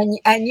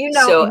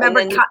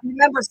 Remember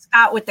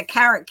Scott with the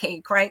carrot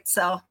cake, right?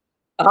 So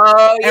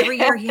every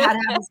year he had to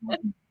have his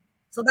own.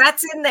 So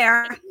that's in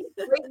there.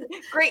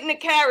 Grating the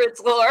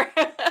carrots, Laura.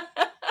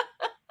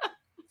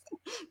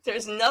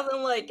 There's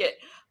nothing like it.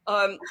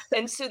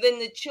 And so then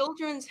the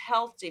Children's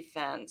Health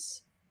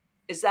Defense,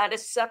 is that a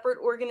separate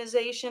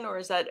organization or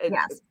is that a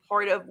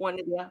part of one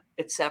of the?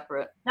 It's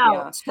separate.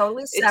 No, it's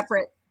totally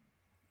separate.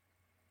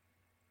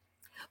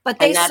 But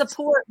they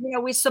support,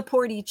 we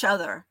support each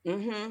other.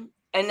 Mm-hmm.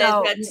 And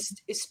then that's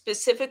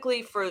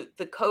specifically for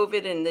the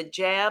COVID and the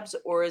jabs,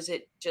 or is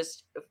it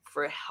just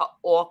for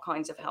all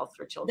kinds of health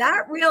for children?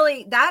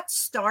 That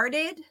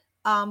started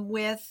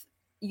with,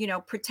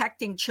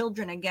 protecting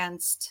children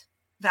against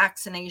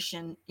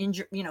vaccine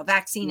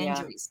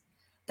injuries.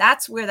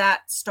 That's where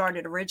that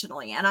started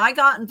originally. And I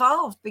got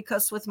involved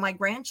because with my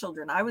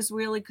grandchildren, I was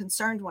really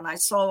concerned when I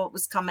saw what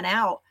was coming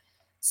out.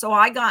 So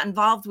I got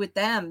involved with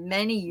them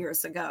many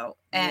years ago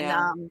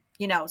and,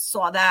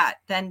 saw that,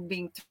 then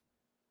being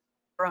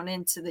thrown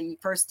into the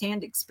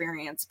firsthand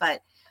experience.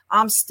 But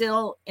I'm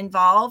still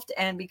involved.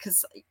 And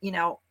because,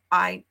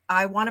 I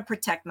want to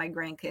protect my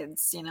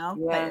grandkids,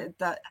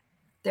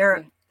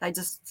 they're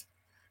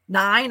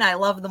 9. I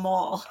love them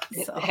all.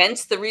 So.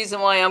 Hence the reason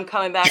why I'm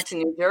coming back to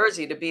New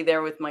Jersey to be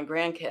there with my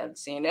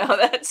grandkids.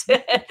 That's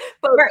it.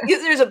 But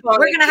there's a bonus.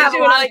 We're gonna have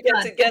you and I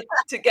get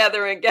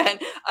together again.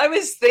 I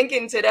was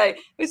thinking today.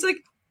 It's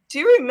like, do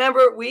you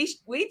remember we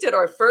did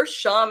our first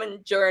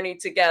shaman journey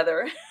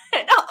together?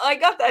 And I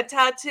got that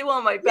tattoo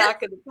on my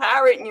back of the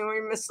parrot, and you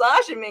were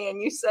massaging me,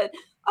 and you said,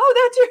 "Oh,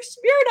 that's your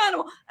spirit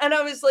animal." And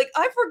I was like,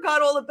 I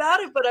forgot all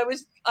about it, but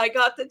I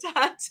got the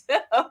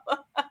tattoo.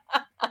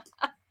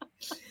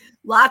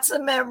 Lots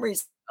of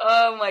memories.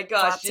 Oh my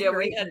gosh. Yeah,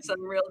 we had some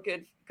real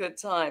good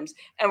times.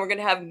 And we're going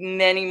to have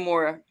many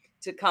more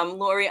to come.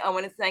 Lori, I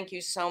want to thank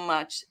you so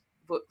much.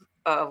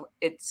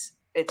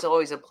 It's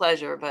always a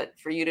pleasure, but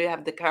for you to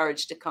have the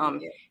courage to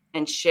come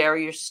and share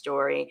your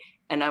story.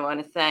 And I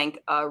want to thank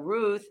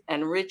Ruth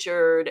and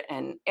Richard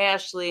and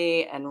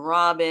Ashley and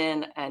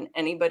Robin and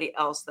anybody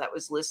else that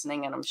was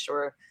listening. And I'm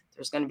sure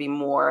there's going to be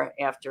more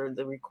after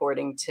the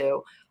recording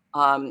too.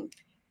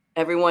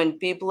 Everyone,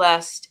 be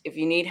blessed. If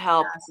you need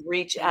help,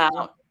 reach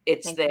out.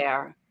 It's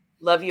there.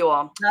 Love you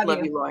all.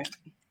 Love you, Lauren.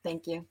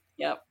 Thank you.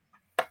 Yep.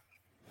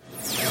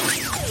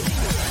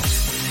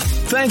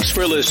 Thanks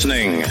for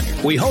listening.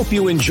 We hope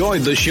you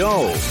enjoyed the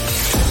show.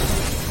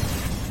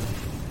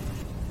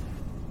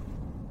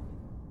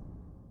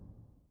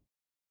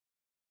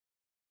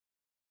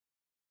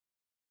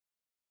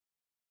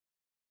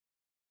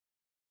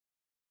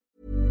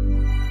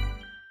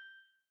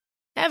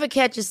 Ever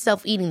catch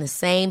yourself eating the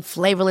same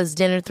flavorless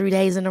dinner 3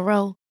 days in a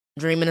row?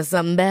 Dreaming of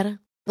something better?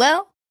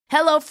 Well,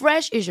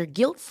 HelloFresh is your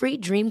guilt-free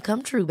dream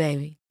come true,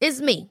 baby.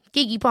 It's me,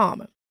 Keke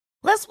Palmer.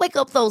 Let's wake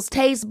up those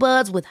taste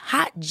buds with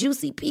hot,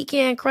 juicy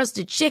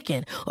pecan-crusted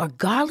chicken or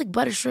garlic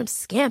butter shrimp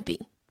scampi.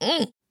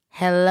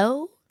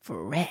 Hello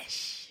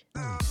Fresh.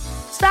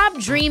 Stop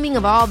dreaming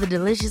of all the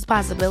delicious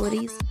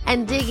possibilities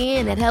and dig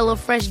in at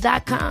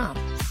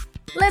HelloFresh.com.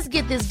 Let's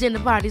get this dinner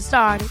party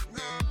started.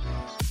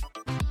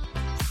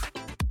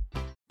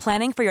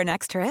 Planning for your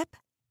next trip?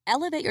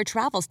 Elevate your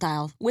travel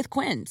style with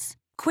Quince.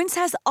 Quince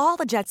has all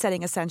the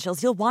jet-setting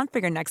essentials you'll want for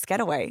your next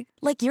getaway,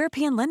 like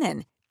European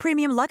linen,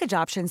 premium luggage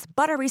options,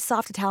 buttery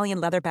soft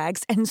Italian leather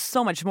bags, and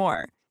so much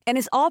more. And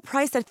is all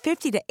priced at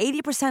 50 to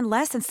 80%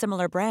 less than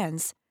similar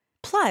brands.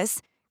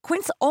 Plus,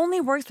 Quince only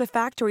works with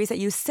factories that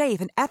use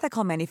safe and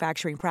ethical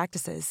manufacturing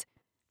practices.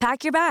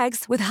 Pack your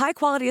bags with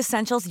high-quality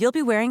essentials you'll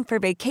be wearing for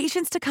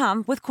vacations to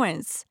come with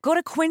Quince. Go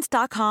to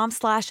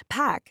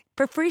quince.com/pack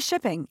for free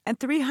shipping and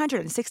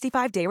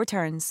 365-day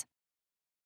returns.